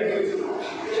கட்டி வச்சுருக்கோம்.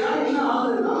 இதனால் என்ன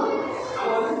ஆகுதுன்னா நம்ம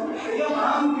வந்து சரியாக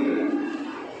பராமரிக்கிறது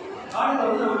காடுகளை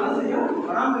வந்து நம்மளால் சரியாக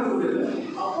பராமரிக்க முடியல.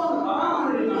 அப்போ அந்த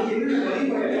பராமரிக்கிறதுனால என்னென்ன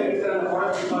வழிமுறையாக இருக்கிற அந்த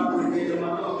ஃபாரஸ்ட் டிபார்ட்மெண்ட் இந்த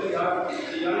மாதிரி மக்கள் யார்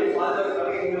யானை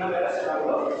பாதுகாப்புக்காக எங்கெல்லாம் வேலை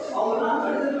செய்கிறாங்களோ அவங்களாம்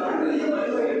கடுத்துக்கான நிறைய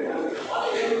வழிமுறை இருக்காங்க. அதை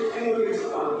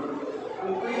வச்சுருக்காங்க.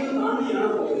 நம்ம புரியும் தாண்டி யானை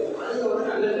போகுது. அதுக்கு வந்து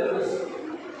நல்ல டெவலப்ஸ்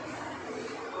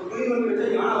புரியும் வச்சா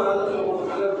யானை வராதுன்னு சொல்லுவோம்.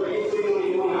 நல்ல புரியும்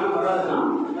முடியுமா யானை வராதுன்னா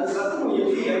அது கற்றுக்கணும்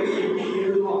எப்படி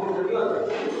எழுதுவோம் அப்படின்றது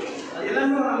அது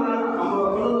எல்லாமே நம்ம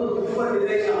ரொம்ப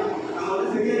டிசைன் நம்ம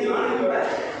வந்து சரியாக யானையோட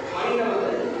மைண்டை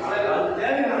வந்து அது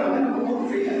தேவையான வந்து நம்ம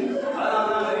பூர்த்தி செய்யணும். அதனால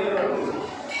தான் நிறைய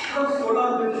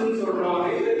சோலார் பென்ஷன் சொல்கிறோம்,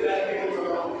 ரயில்வே கிளாரிஃபிகேஷன்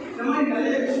சொல்கிறோம். இந்த மாதிரி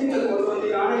நிறைய விஷயங்கள் கொண்டு வந்து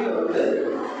யானைகளை வந்து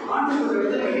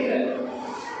ஆண்டுகளுக்கு வெளியில்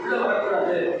உள்ளே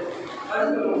வரக்கூடாது.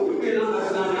 தடுக்கணும். இப்படியெல்லாம்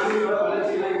நடக்கலாம். யானையோட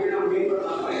வளர்ச்சியெல்லாம் இப்படி நம்ம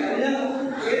மேம்படுத்தலாம். நிறையா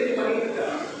முயற்சி பண்ணிட்டு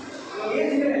இருக்காங்க. நம்ம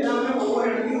முயற்சிகள் எல்லாமே ஒவ்வொரு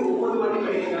இடத்துலையும் ஒவ்வொரு மாதிரி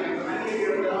பண்ணியிருக்காங்க. இப்போ நிறைய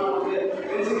இடத்துலாம் வந்து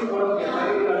பென்சில் போட முடியாது.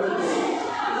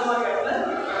 அந்த மாதிரி இடத்துல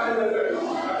கட்டங்கள்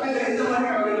கட்டணும். கட்டங்கள் இந்த மாதிரி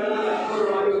கட்டங்கள்லாம் ஒரு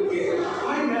மாதிரி இருக்கு. இந்த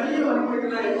மாதிரி நிறைய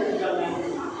வழிமுறைகள்லாம் எடுத்துருக்காங்க.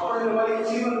 அப்புறம் இந்த மாதிரி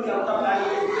ஜீவனுக்கு அந்த பிளான்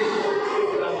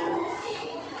கொடுக்குறாங்க.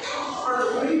 அப்புறம் அந்த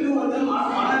தொழிலும் வந்து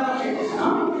மழைலாம் போயிடுச்சுன்னா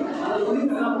அந்த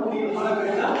தொழிலெல்லாம் முடியும். மழை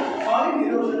பெய்தால் பாலின்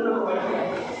இருபது நம்ம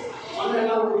பயன்படுத்தணும்.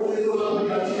 மண்ணெல்லாம் ஒரு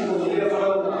தொழில் அடிச்சு நிறைய மழை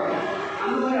வந்துடுறாங்க.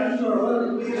 அந்த மாதிரி அடிச்சு வரவும் அந்த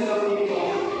துணிகளெல்லாம்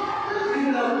பண்ணிக்கிறோம். அந்த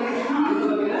துணிகளெல்லாம் பண்ணிட்டுனா அந்த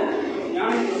வகையில்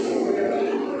யானை இன்னொரு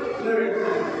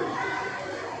எடுத்துருக்கோம்.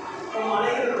 இப்போ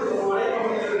மலைகள் இருக்கும், மலை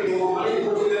பகுதியில் இருக்கும், மலை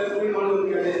பகுதியில் துணி மலை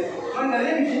இருக்காது. இந்த மாதிரி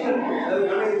நிறைய விஷயங்கள் இருக்குது. அதாவது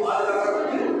யானை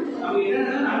பாதுகாக்கிறதுக்கு நம்ம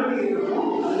என்னென்ன நடவடிக்கை இருக்கோம்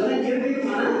அதெல்லாம்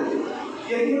இயற்கைக்கான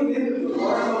இயற்கையும்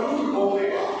போராட்டம் போகவே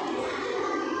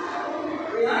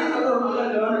யானை வந்து ஒரு நல்ல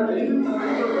லெவலில் pencil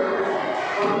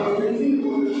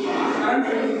current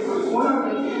pencil solar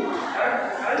pencil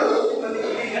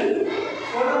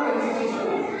solar pencil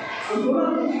சொல்லுவோம்.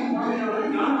 சோலார் பென்சில் யானை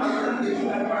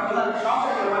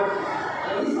ஷாப்பில்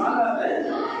அது வந்து சாதாரண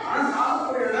ஆனால்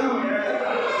சாப்பிட்ற இடம் நம்ம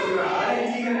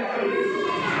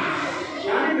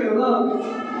யானைகள் வந்து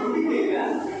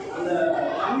நம்பிக்கையில் அந்த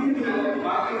நம்பிக்கையில்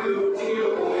வாக்குகள்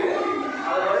உச்சிகள் போகுது.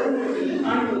 அதை வரைந்து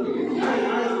தாண்டி வந்து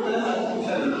யானை வந்து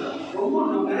ரொம்ப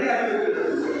நிறைய அறிவு இருக்குது.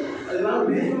 அதனால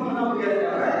பேசணும் தான் முடியாது.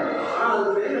 ஆனால் அது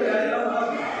வேறு வேலையெல்லாம்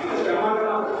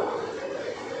பிரமாண்டமாக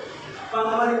இப்போ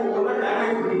அந்த மாதிரி ஒவ்வொரு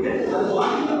டேமேஜ் பண்ணிட்டு அது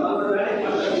வாங்கி அந்த வேலையை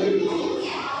பண்ணுறது.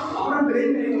 அப்புறம்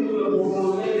பிரெயின்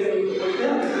போகணும் போயிட்டு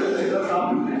அந்த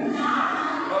சாப்பிட்டேன்.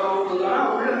 ஆனால்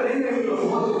உள்ள பிரெயின்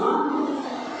போகுதுன்னா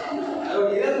அதோட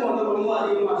இறப்பு வந்து ரொம்ப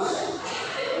அதிகமாக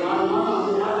 4 மாதம்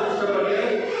 5 மாதம் கஷ்டப்பட்டு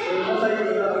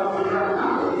விவசாயிகள் அதெல்லாம் பண்ணுறாங்கன்னா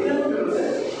இறப்புகள் வந்து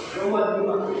ரொம்ப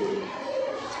அதிகமாக இருக்குது.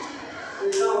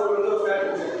 இதுதான் ஒரு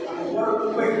ஃபேக்ட்ரி. அந்த போட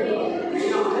குப்பைகள்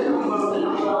மெயினாக வந்து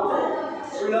நம்ம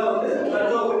ஃபுல்லாக வந்து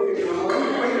கட்டோ பண்ணிக்கிட்டு நம்ம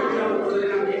குப்பை கட்டி நம்ம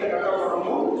நம்ம வீட்டில் கட்ட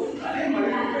போடுறோமோ அதே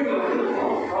மாதிரி குப்பைகள் வந்து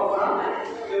ப்ராப்பராக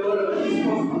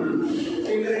டிஸ்போஸ் பண்ணணும்.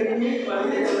 இந்த 2 யூனிட்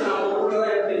பார்த்தீங்கன்னா நம்ம ஊரில்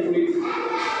தான் எடுத்த யூனிட்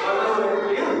அதெல்லாம்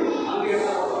இடத்துலையும் அங்கே எடுத்த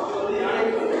வந்து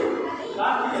யானைக்கு வந்து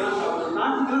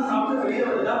பிளாஸ்டிக்லாம் சாப்பிட்டு வெளியே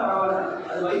வந்துட்டா பரவாயில்ல.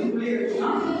 அது வயிற்றுக்குள்ளேயே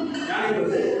இருக்குன்னா யானைக்கு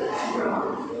வந்து சீக்கிரமாக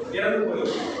இறந்து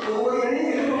போயிடும். ஒவ்வொரு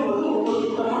யானையும் இருக்கும்போது ஒவ்வொரு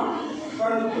சுத்தமாக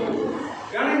குறைஞ்சி போயிடும்.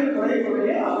 யானைகள்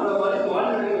குறைய அதோட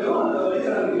வாழ்நிலைகளோ அந்த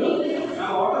வழித்தடங்களோ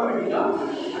நம்ம ஆட்டோமேட்டிக்காக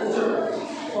அடிச்சிடலாம்.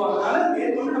 ஸோ அதனால்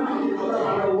மேற்கொண்டு நம்ம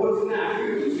பண்ணுற ஒவ்வொரு சின்ன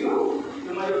ஆக்டிவிட்டிஸையும்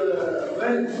இந்த மாதிரி ஒரு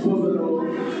வேல் டிஸ்போசலோ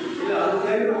இல்லை அது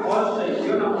தேவையான ஃபாரஸ்ட்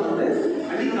டைப்லையோ நம்ம வந்து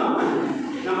அடிக்காமல்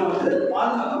நம்ம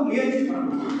பாதுகாக்க முயற்சி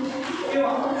பண்ணணும்.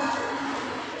 ஓகேவா?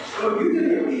 நம்ம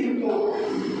ஃபியூச்சர் எப்படி இருக்கும்?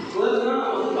 முதல்ல நம்ம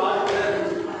வந்து காட்டில்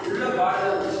உள்ள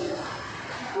காட்டில்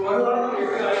வருவாரம் நம்ம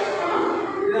எப்படி ஆயிடுச்சோம்னா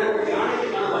இதுதான்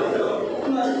யானைக்கான வழிகள்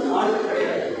ஆடு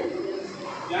கிடையாது.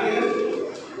 யானைகள்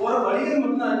போகிற வழிகள்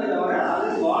மட்டும்தான் இருக்கிறத தவிர அது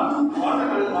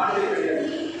வாழ்றதுக்கான பாடலே கிடையாது.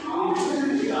 அவன்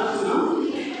ஆச்சுன்னா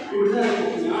இப்படிதான்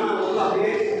இருக்கும். யானை வந்து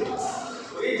அப்படியே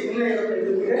ஒரே சின்ன இடத்துல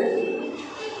இருக்கு,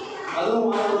 அதுவும்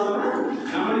வாழ விடாமல்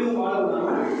நம்மளையும் வாழ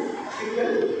விடாமல்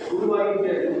சிக்கல்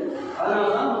உருவாகிட்டே இருக்கு. அதனால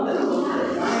தான் வந்து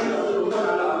யானைகளை வந்து ரொம்ப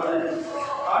நல்லா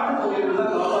காட்டு பகுதியில் நல்லா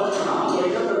காப்பாற்றணும்னா அவங்க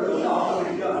இடப்பெறது வந்து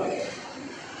ஆட்டோமேட்டிக்காக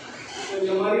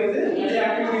இந்த மாதிரி வந்து நிறைய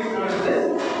ஆக்டிவிட்டிஸ் நடக்குது.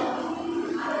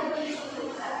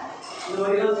 இந்த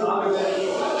மாதிரிலாம் சாப்பிட்டு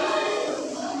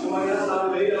இந்த மாதிரிலாம்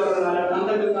சாப்பிட்டு வெளியில் வர்றதுனால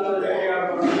நந்தங்களுக்கான வேட்டையாட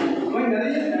போகிறோம். இந்த மாதிரி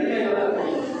நிறைய இதெல்லாம்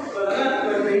இருக்கும். இப்போ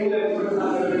அதெல்லாம் ட்ரெயினில் போட்டு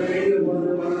ட்ரெயினில்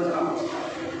போட்டு பண்ணுறதுலாம்.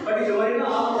 பட் இந்த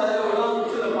மாதிரிலாம் ஆகக்கூடாதுலாம்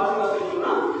சுற்றுலா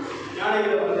பாதுகாத்துக்கணும்னா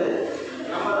யானைகளை வந்து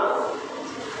நம்ம தான்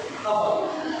காப்பாற்றணும்.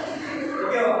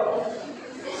 ஓகேவா?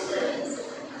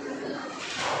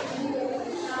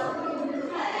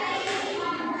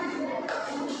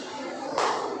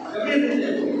 எப்படி இருந்துச்சு?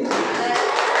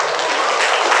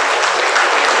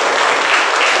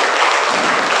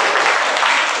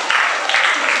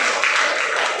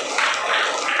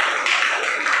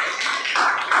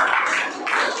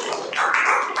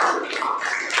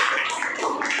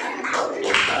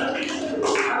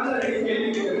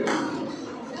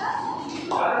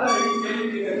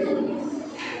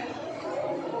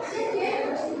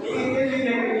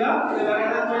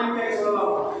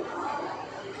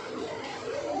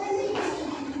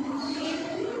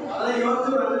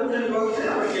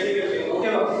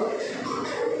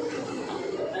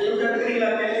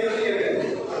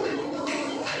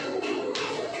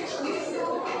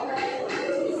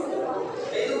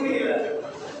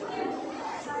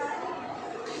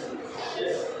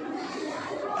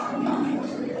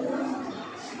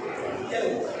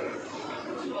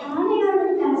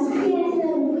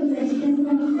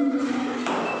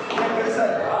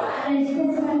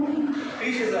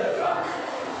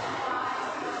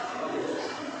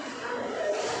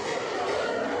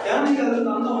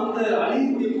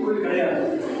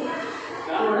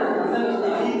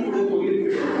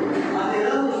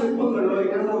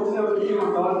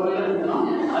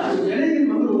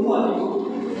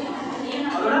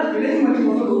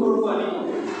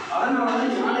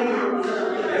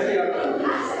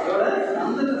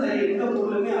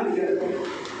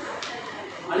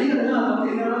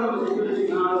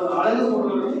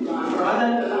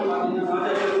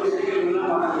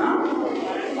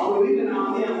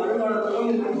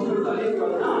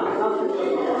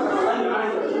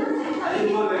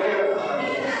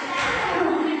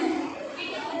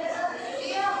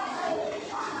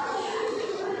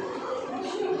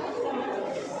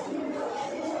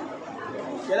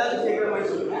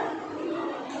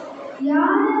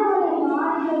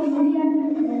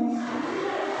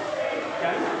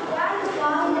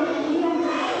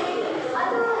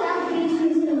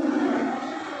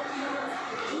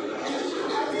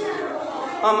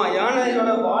 ஆமாம்,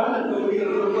 யானையோட வால்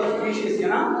முடிகள் ரொம்ப ஸ்பீஷியஸ்.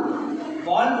 ஏன்னா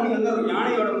வால் முடிகள் தான்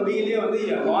யானையோட முடியிலே வந்து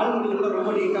வால் முடிகள் தான்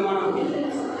ரொம்ப நீட்டமான முடி.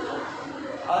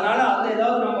 அதனால் அதில்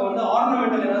ஏதாவது நம்ம வந்து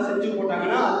ஆர்னமெண்டல் ஏதாவது செஞ்சு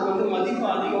போட்டாங்கன்னா அதுக்கு வந்து மதிப்பு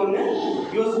அதிகம்னு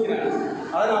யோசிக்கிறாங்க.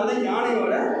 அதனால தான்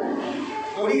யானையோட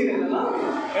முடிகள் எல்லாம்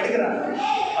எடுக்கிறாங்க.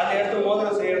 அதை எடுத்து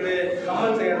மோதிரம் செய்கிறது,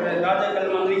 கம்மல் செய்கிறது,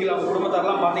 ராஜாக்கள் மந்திரிகள் அவங்க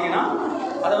குடும்பத்தாரெலாம் பார்த்தீங்கன்னா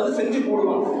அதை வந்து செஞ்சு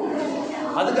போடுவாங்க.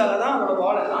 அதுக்காக தான் அதோட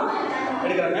வாலெல்லாம்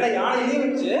எடுக்கிறாங்க. ஏன்னா யானையிலே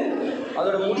வச்சு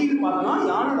அதோட முடிவு பார்த்தோன்னா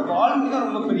யானோட வால் முடி தான்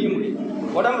ரொம்ப பெரிய முடி.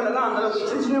 உடம்புல தான் அந்தளவுக்கு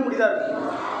சின்ன சின்ன முடி தான் இருக்கும்.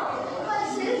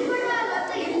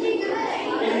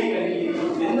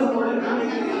 எந்த பொருள்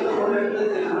எந்த பொருள் எடுத்து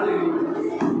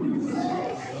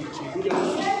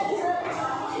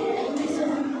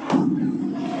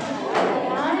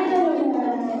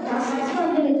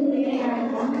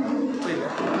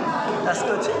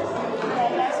வச்சு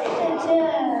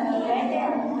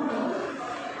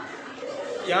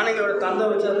யானைகளோட தந்தை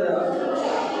வச்சு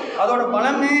அதோட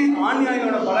பலமே ஆண்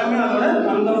யானைகளோட பலமே அதோட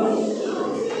தந்தம்.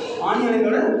 ஆண்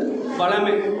யானைகளோட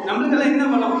பலமே நம்மளுக்கெல்லாம் என்ன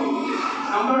பலம்?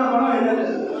 நம்மளோட பலம் என்னது?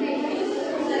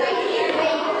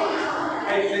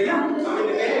 சரியா? நம்ம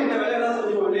இந்த கையில் வேலையெல்லாம்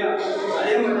செஞ்சுருவோம் இல்லையா?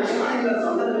 அதே மாதிரி யானைகளை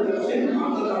தந்தத்தை வச்சு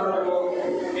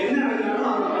என்ன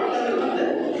வேணாலும் அந்த பலத்தை வந்து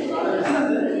அதை வச்சு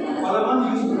அது பலமாக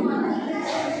யூஸ் பண்ணுவோம்.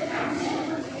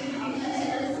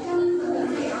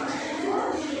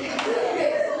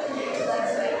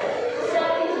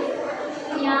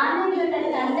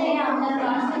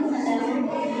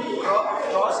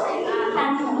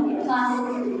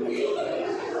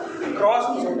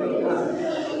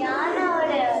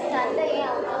 யானோட தந்தையை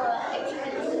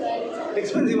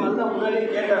எக்ஸ்பென்சிவ் அதுதான் முன்னாடியே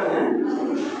கேட்டாங்க.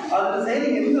 அதில் சரி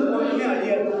எந்த பொருளுமே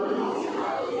அழியாது,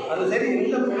 அது சரி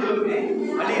எந்த பொருளுமே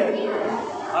அழியாது.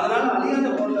 அதனால்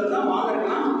அழியாத பொருள் தான்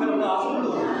வாங்குறதுனா மக்கள் வந்து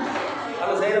ஆசைப்படுவாங்க.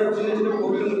 அதை செய்கிற சின்ன சின்ன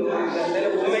பொருளுங்களோ இல்லை சில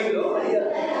உண்மைகளோ அழியாது,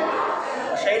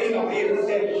 ஷைனிங் அப்படியே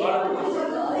இருந்துட்டே காலத்துக்கு.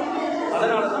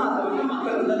 அதனால தான் அதை வந்து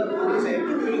மக்கள் வந்து அந்த பொருள்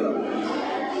செய்யறதுக்கு விரும்புகிறாங்க.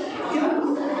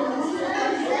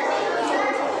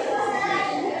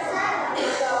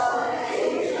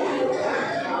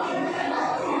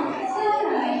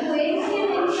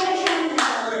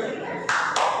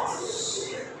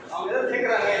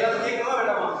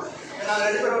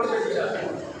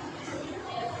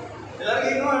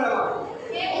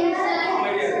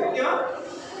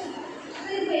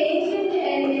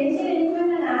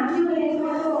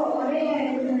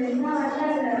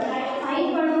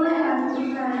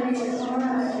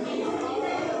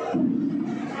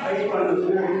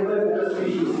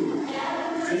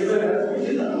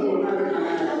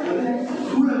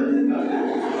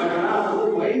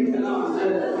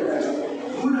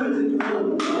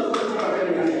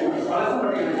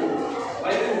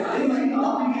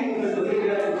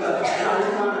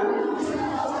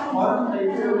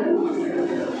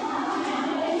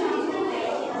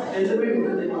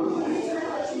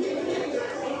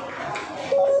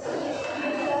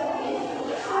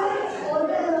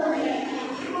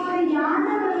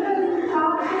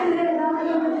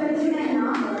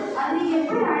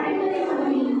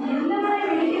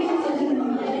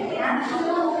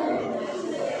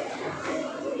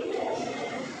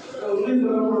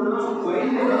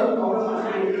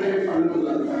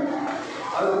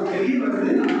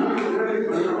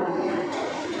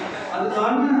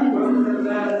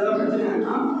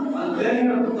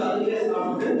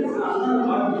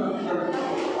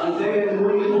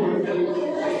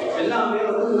 எல்லாமே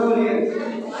வந்து உணவுலேயே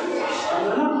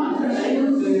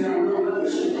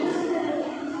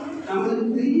நம்மளுக்கு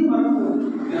பெரிய மரபு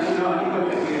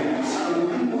அடிப்பட்டு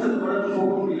கூட்டத்தோட போக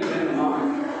முடியல,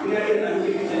 பின்னாடியே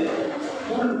தங்கிட்டு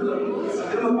கூட்டத்தில்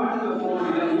திரும்ப பாட்டுல போக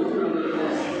முடியல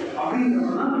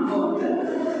அப்படின்றப்ப தான் நம்ம வந்து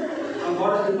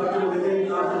போராட்டத்தை பற்றி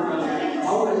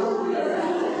அவங்க என்ன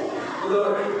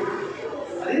உதவுறாங்க.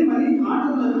 அதே மாதிரி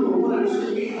நாட்டில் இருக்கிற ஒவ்வொரு அனுஷம்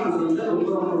ட்ரீட் பண்ணுறது வந்து ரொம்ப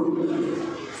ரொம்ப பிடிக்கும்.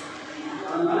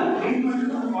 அதனால ட்ரீட்மெண்ட்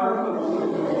ஃபாலோ பண்ணுறது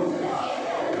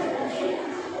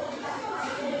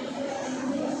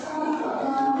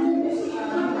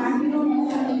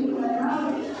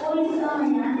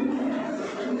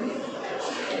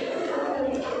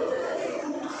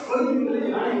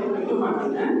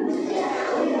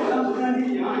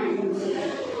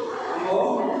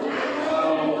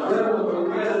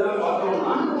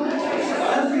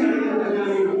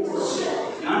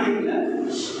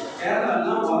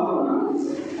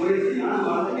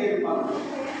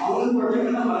அவங்களுக்கு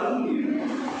ப்ரொஜெக்ட்லாம் வளர்க்க முடியும்.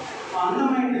 அந்த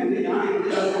மாதிரி டைமில் யானை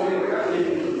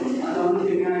அதை வந்து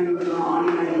செஞ்சானை கொடுக்கலாம்,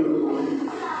 ஆணி நாய் கொடுக்கலாம்.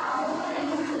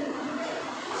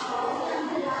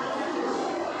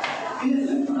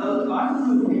 இல்லை அதாவது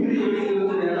காட்டுக்குள்ள பிடிக்கிற யானைகள்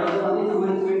வந்து யாராவது வந்து இந்த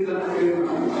மாதிரி போயிட்டுலாம்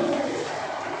போயிருக்காங்க.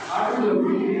 காட்டுக்குள்ள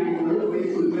பிடிக்கிற யானைகள் வந்து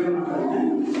போய் கொடுக்கவே மாட்டாங்க.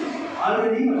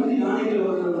 ஆல்ரெடி வந்து யானைகள்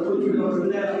ஒரு குறிப்பிட்ட ஒரு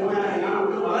 2000 யானை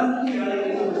வந்து வளர்த்து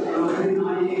யானைகள்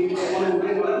நாய்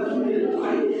வளர்த்து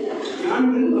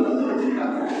யானைகள் வளர்த்து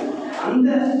வச்சிருக்காங்க. அந்த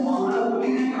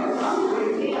உயிரினங்கள் தான்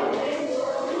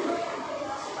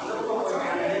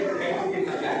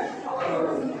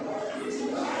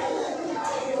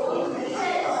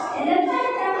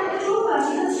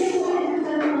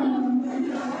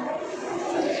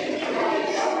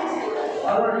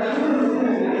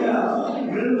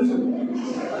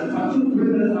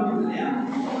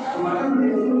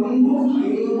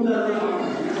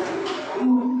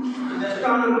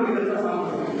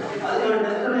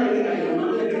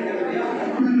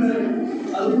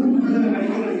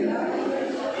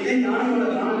இதே ஞானோட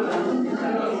கவனத்தை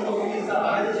ரொம்ப பெருசாக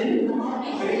அரைச்சி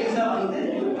பெருசாக வந்து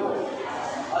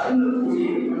அதில் கூடிய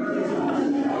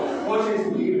போர்ஷன்ஸ்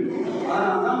முடியும்.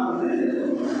 அதனால தான் வந்து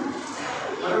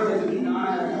மறுபடியும்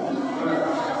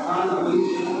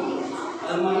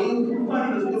அது மாதிரி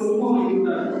துப்பாக்கிகள் வந்து ரொம்ப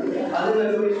மைன்யூட்டாக அதில்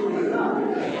ரெகுலேஷன் பண்ணுறதுனா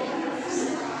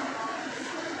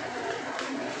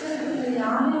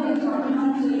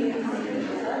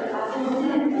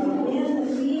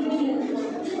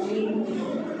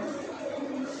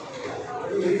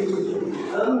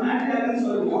அதாவது மேட்ரியாக்னு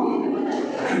சொல்லுவோம்.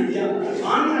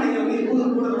 ஆண் யானைகள் வந்து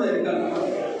எப்போதும் கூட்டத்தோட இருக்காங்க.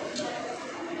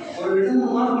 ஒரு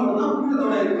 2-3 மாதம் மட்டும் தான்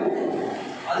கூட்டத்தோட இருக்கும்.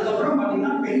 அதுக்கப்புறம்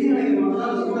பார்த்தீங்கன்னா பெண் யானைகள் மட்டும்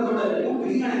தான் அந்த கூட்டத்தோட இருக்கும்.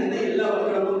 பெண் யானைகள் தான் எல்லா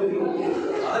வளர்க்கணும் இருக்கும்.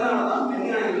 அதனால தான் பெண்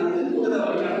யானைகள் வந்து கூட்டத்தை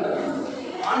வளர்க்கிறாங்க.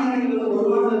 ஆண் யானைகள் வந்து 1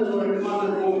 மாதம் இருக்கும், 2 மாதம்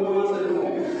இருக்கும், 3 மாதம்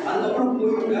இருக்கும். அதுக்கப்புறம்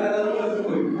போய் வேற ஏதாவது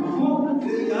போயிடும். அப்போ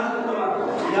இது யார் கூட்டமாக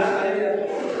யார் தலைவர்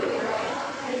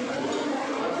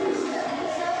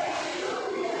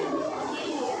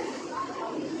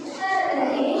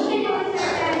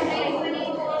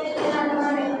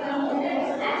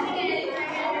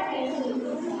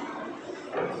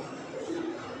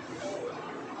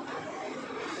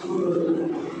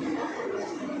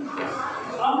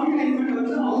ஆப்பிரிக்கன் எலிஃபெண்ட்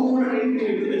வந்து அவங்களோட ட்ரெயின்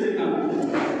எடுத்து வச்சிருக்காங்க.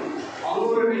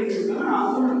 அவங்களோட ட்ரெயின் வச்சிருக்காங்க.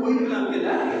 அவங்களோட போயிருக்கலாம்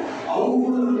இல்லை, அவங்க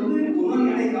ஊரில் வந்து இன்னொரு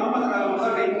யானை காப்பாற்றுறாங்க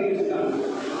தான் ட்ரெயின் பண்ணி வச்சிருக்காங்க.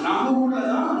 நம்ம ஊரில்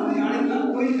தான் அந்த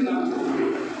யானைக்கெல்லாம் போயிருக்கிறாங்க.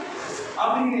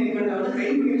 ஆப்பிரிக்கன் எலிஃபெண்ட்டை வந்து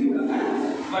ட்ரெயின் பண்ணி வச்சிருக்காங்க,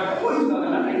 பட்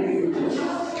போயிருக்காங்கலாம் ட்ரெயின் பண்ணி வச்சிருக்காங்க.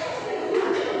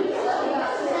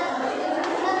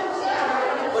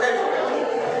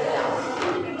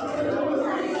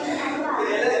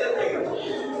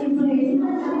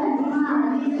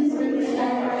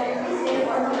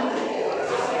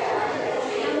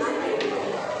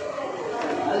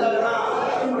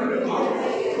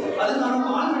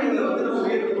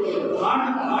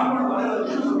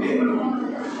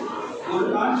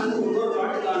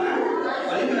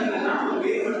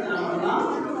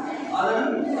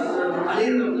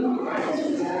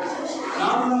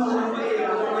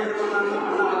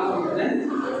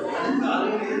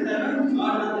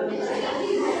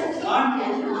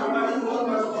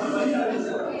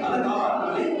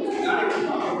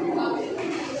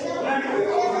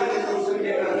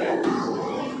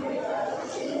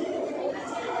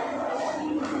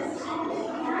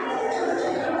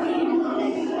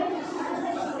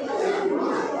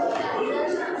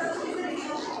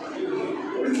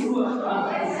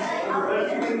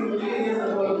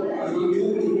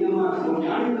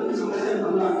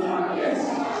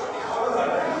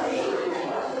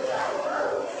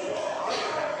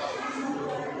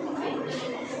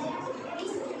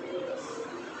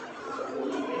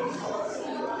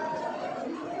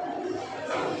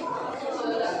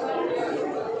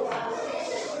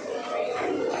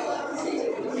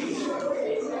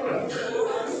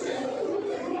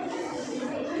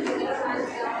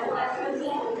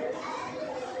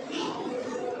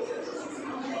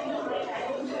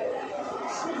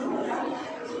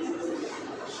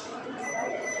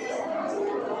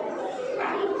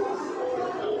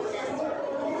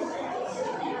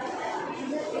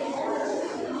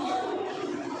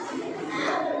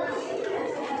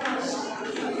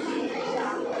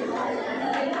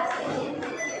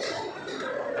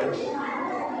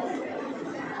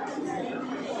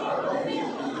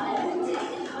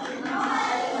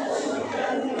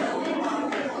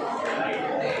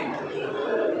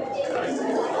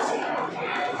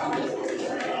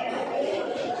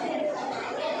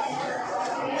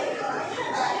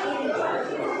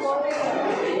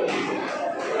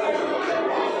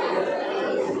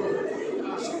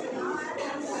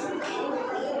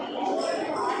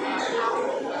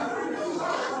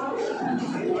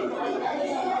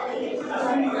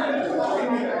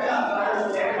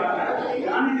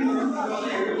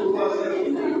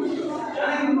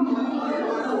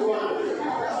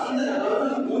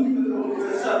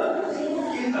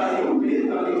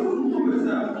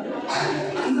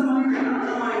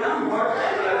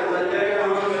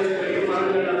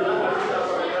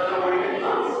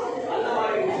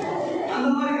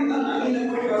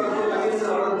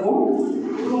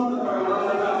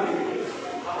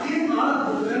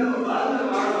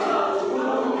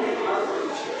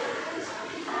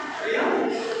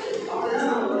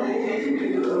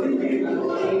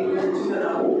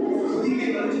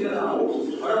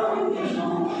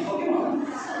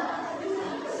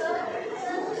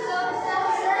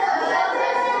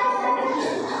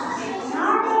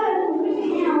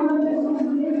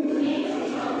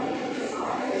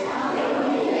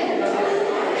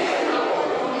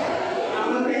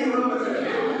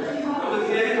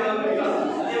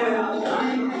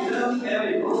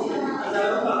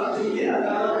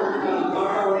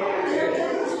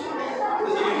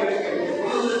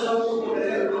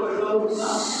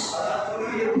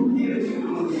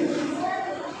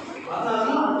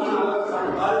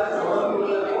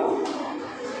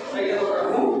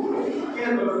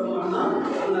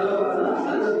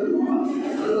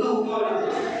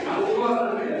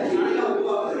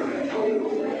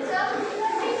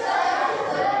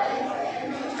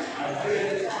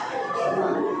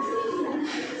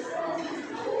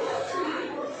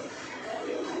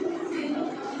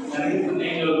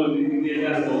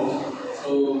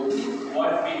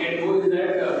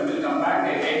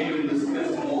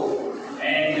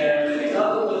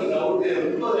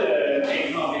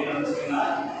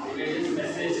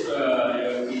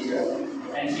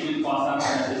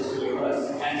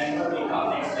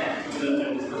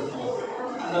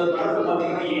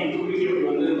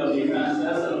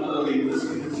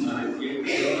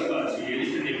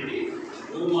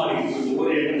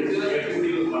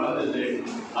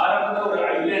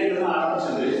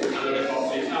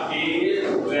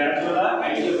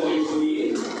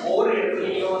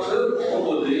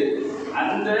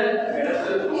 அந்த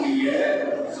இடத்துல கூடிய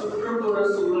சுற்றுப்புற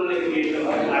சூழல்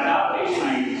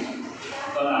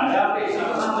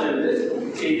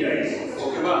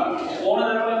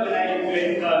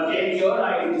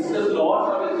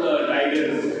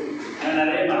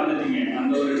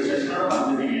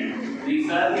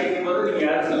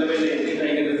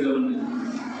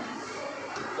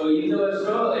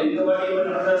இந்த வாட்டி இப்போ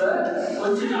நடந்ததை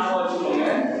கொஞ்சம் ஞாபகம் வச்சுக்கோங்க,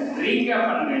 ரீகேப்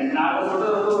பண்ணுங்க. நாங்கள்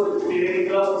சொல்றது வந்து ஒரு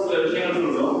தியரிட்டிக்கலாக ஒரு சில விஷயங்கள்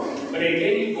சொல்கிறோம். But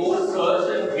again go search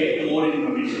and get more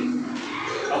information.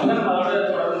 அப்போ தான் நம்ம அதோட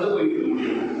தொடர்ந்து போயிட்டு இருக்க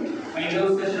முடியும். இந்த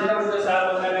ஒரு செஷனோட வந்து சார்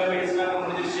வந்தாங்க பேசினாங்க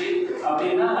முடிஞ்சிச்சு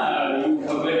அப்படின்னா you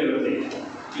forget everything.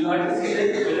 You have to see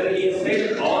that whether he has said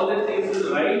all the things is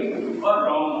right or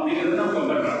wrong அப்படிங்கிறது நம்ம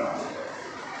கம்பேர் பண்ணலாம்.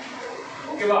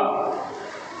 ஓகேவா?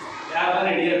 யாரெல்லாம்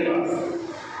ரெடியாக இருக்கலாம்?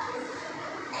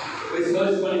 போய்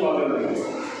சர்ச் பண்ணி பார்க்குறது.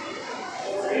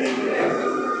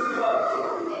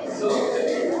 ஸோ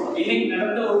இன்னைக்கு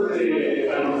நடந்த ஒரு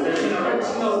செஷனோட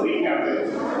சின்ன ஒரு ரீகேப்,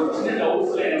 ஒரு சின்ன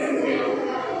டவுட்ஸில் எனக்கு இருக்கு.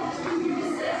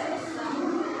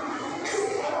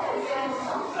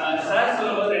 சார்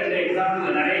சொல்லும்போது 2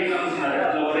 எக்ஸாம்பிள், நிறைய எக்ஸாம்பிள் சொன்னார்.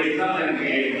 அதில் ஒரு எக்ஸாம்பிள்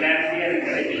எனக்கு கிளாரிட்டியாக எனக்கு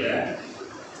கிடைக்கல.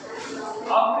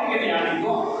 ஆப்பிரிக்கன்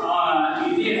யானைக்கும்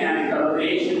இந்தியன் யானைக்கும், அதாவது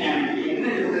ஏஷியன் யானைக்கும் என்ன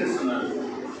டிஃபரன்ஸ் சொன்னார்?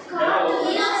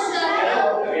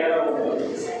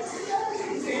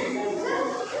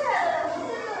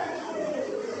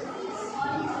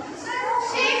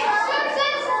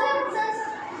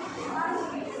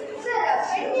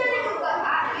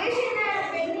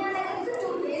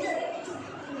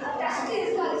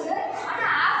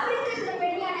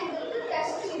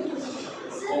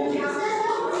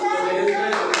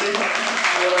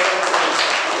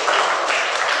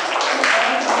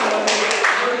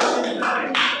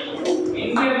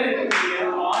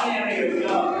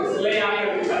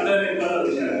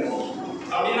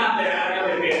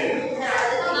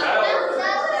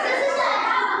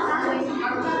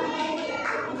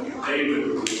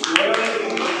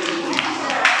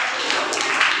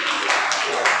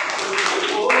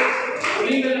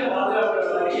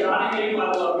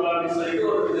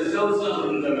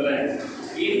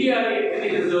 இந்தியாவில் எத்தனை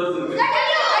ரிசர்வ்ஸ் இருக்கு?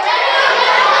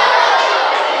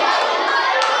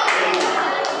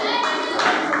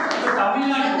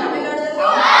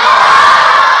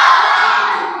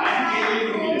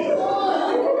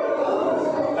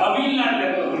 தமிழ்நாட்டில்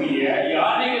இருக்கக்கூடிய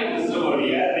யானைகள்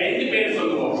ரிசர்வோடைய 2 பேர்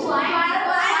சொல்லுவோம்.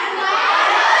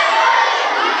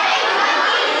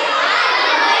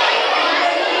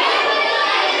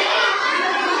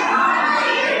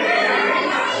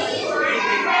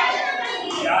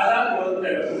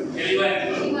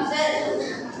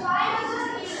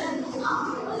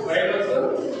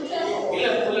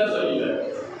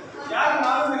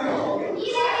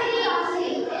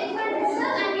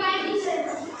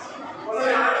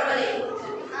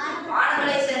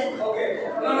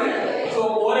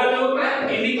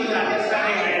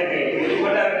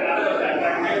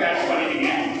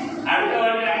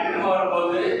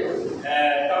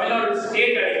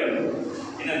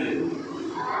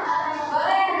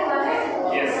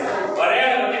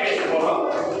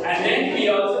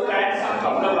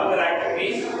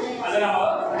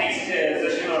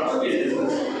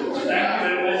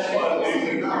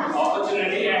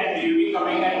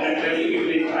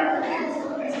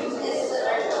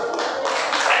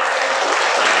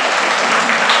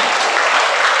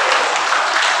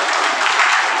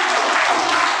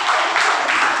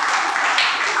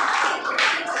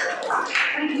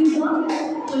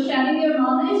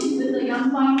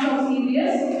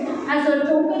 As a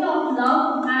token of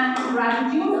love and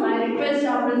gratitude, I request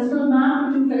our principal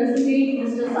ma'am to felicitate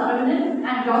Mr. Saravanan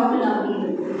and Dr. Navaneethan.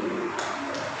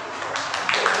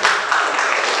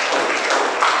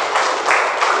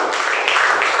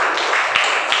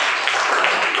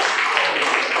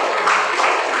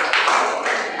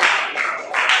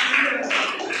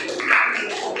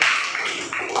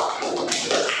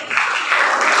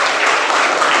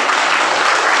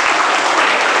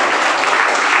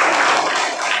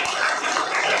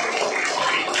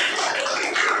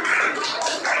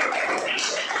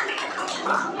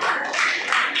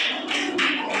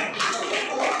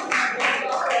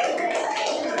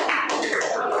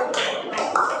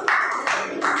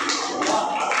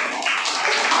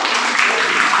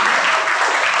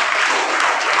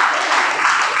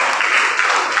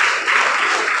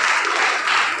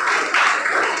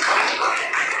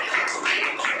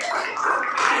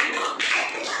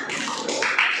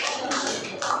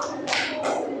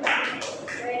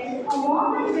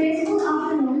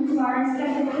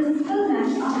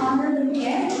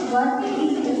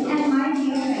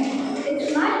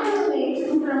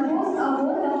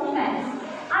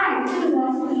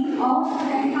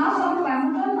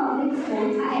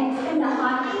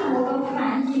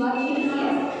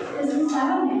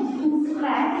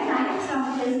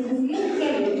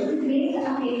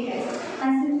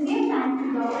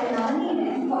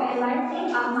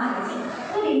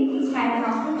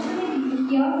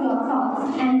 Your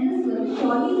thoughts and this will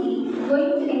surely be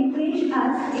going to encourage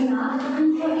us in our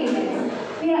future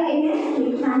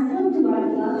are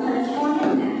the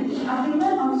correspondent and a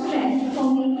pillar of strength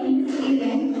for making this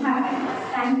event happen.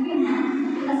 Thank you,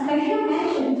 ma'am. A special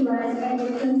mention to our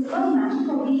respected principal, ma'am,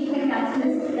 for being the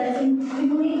catalyst that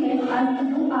stimulated us to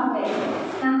do our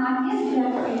best. Now, heartiest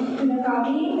gratitude to the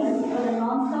coordinators for the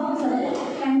non-stop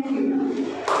support. Thank you.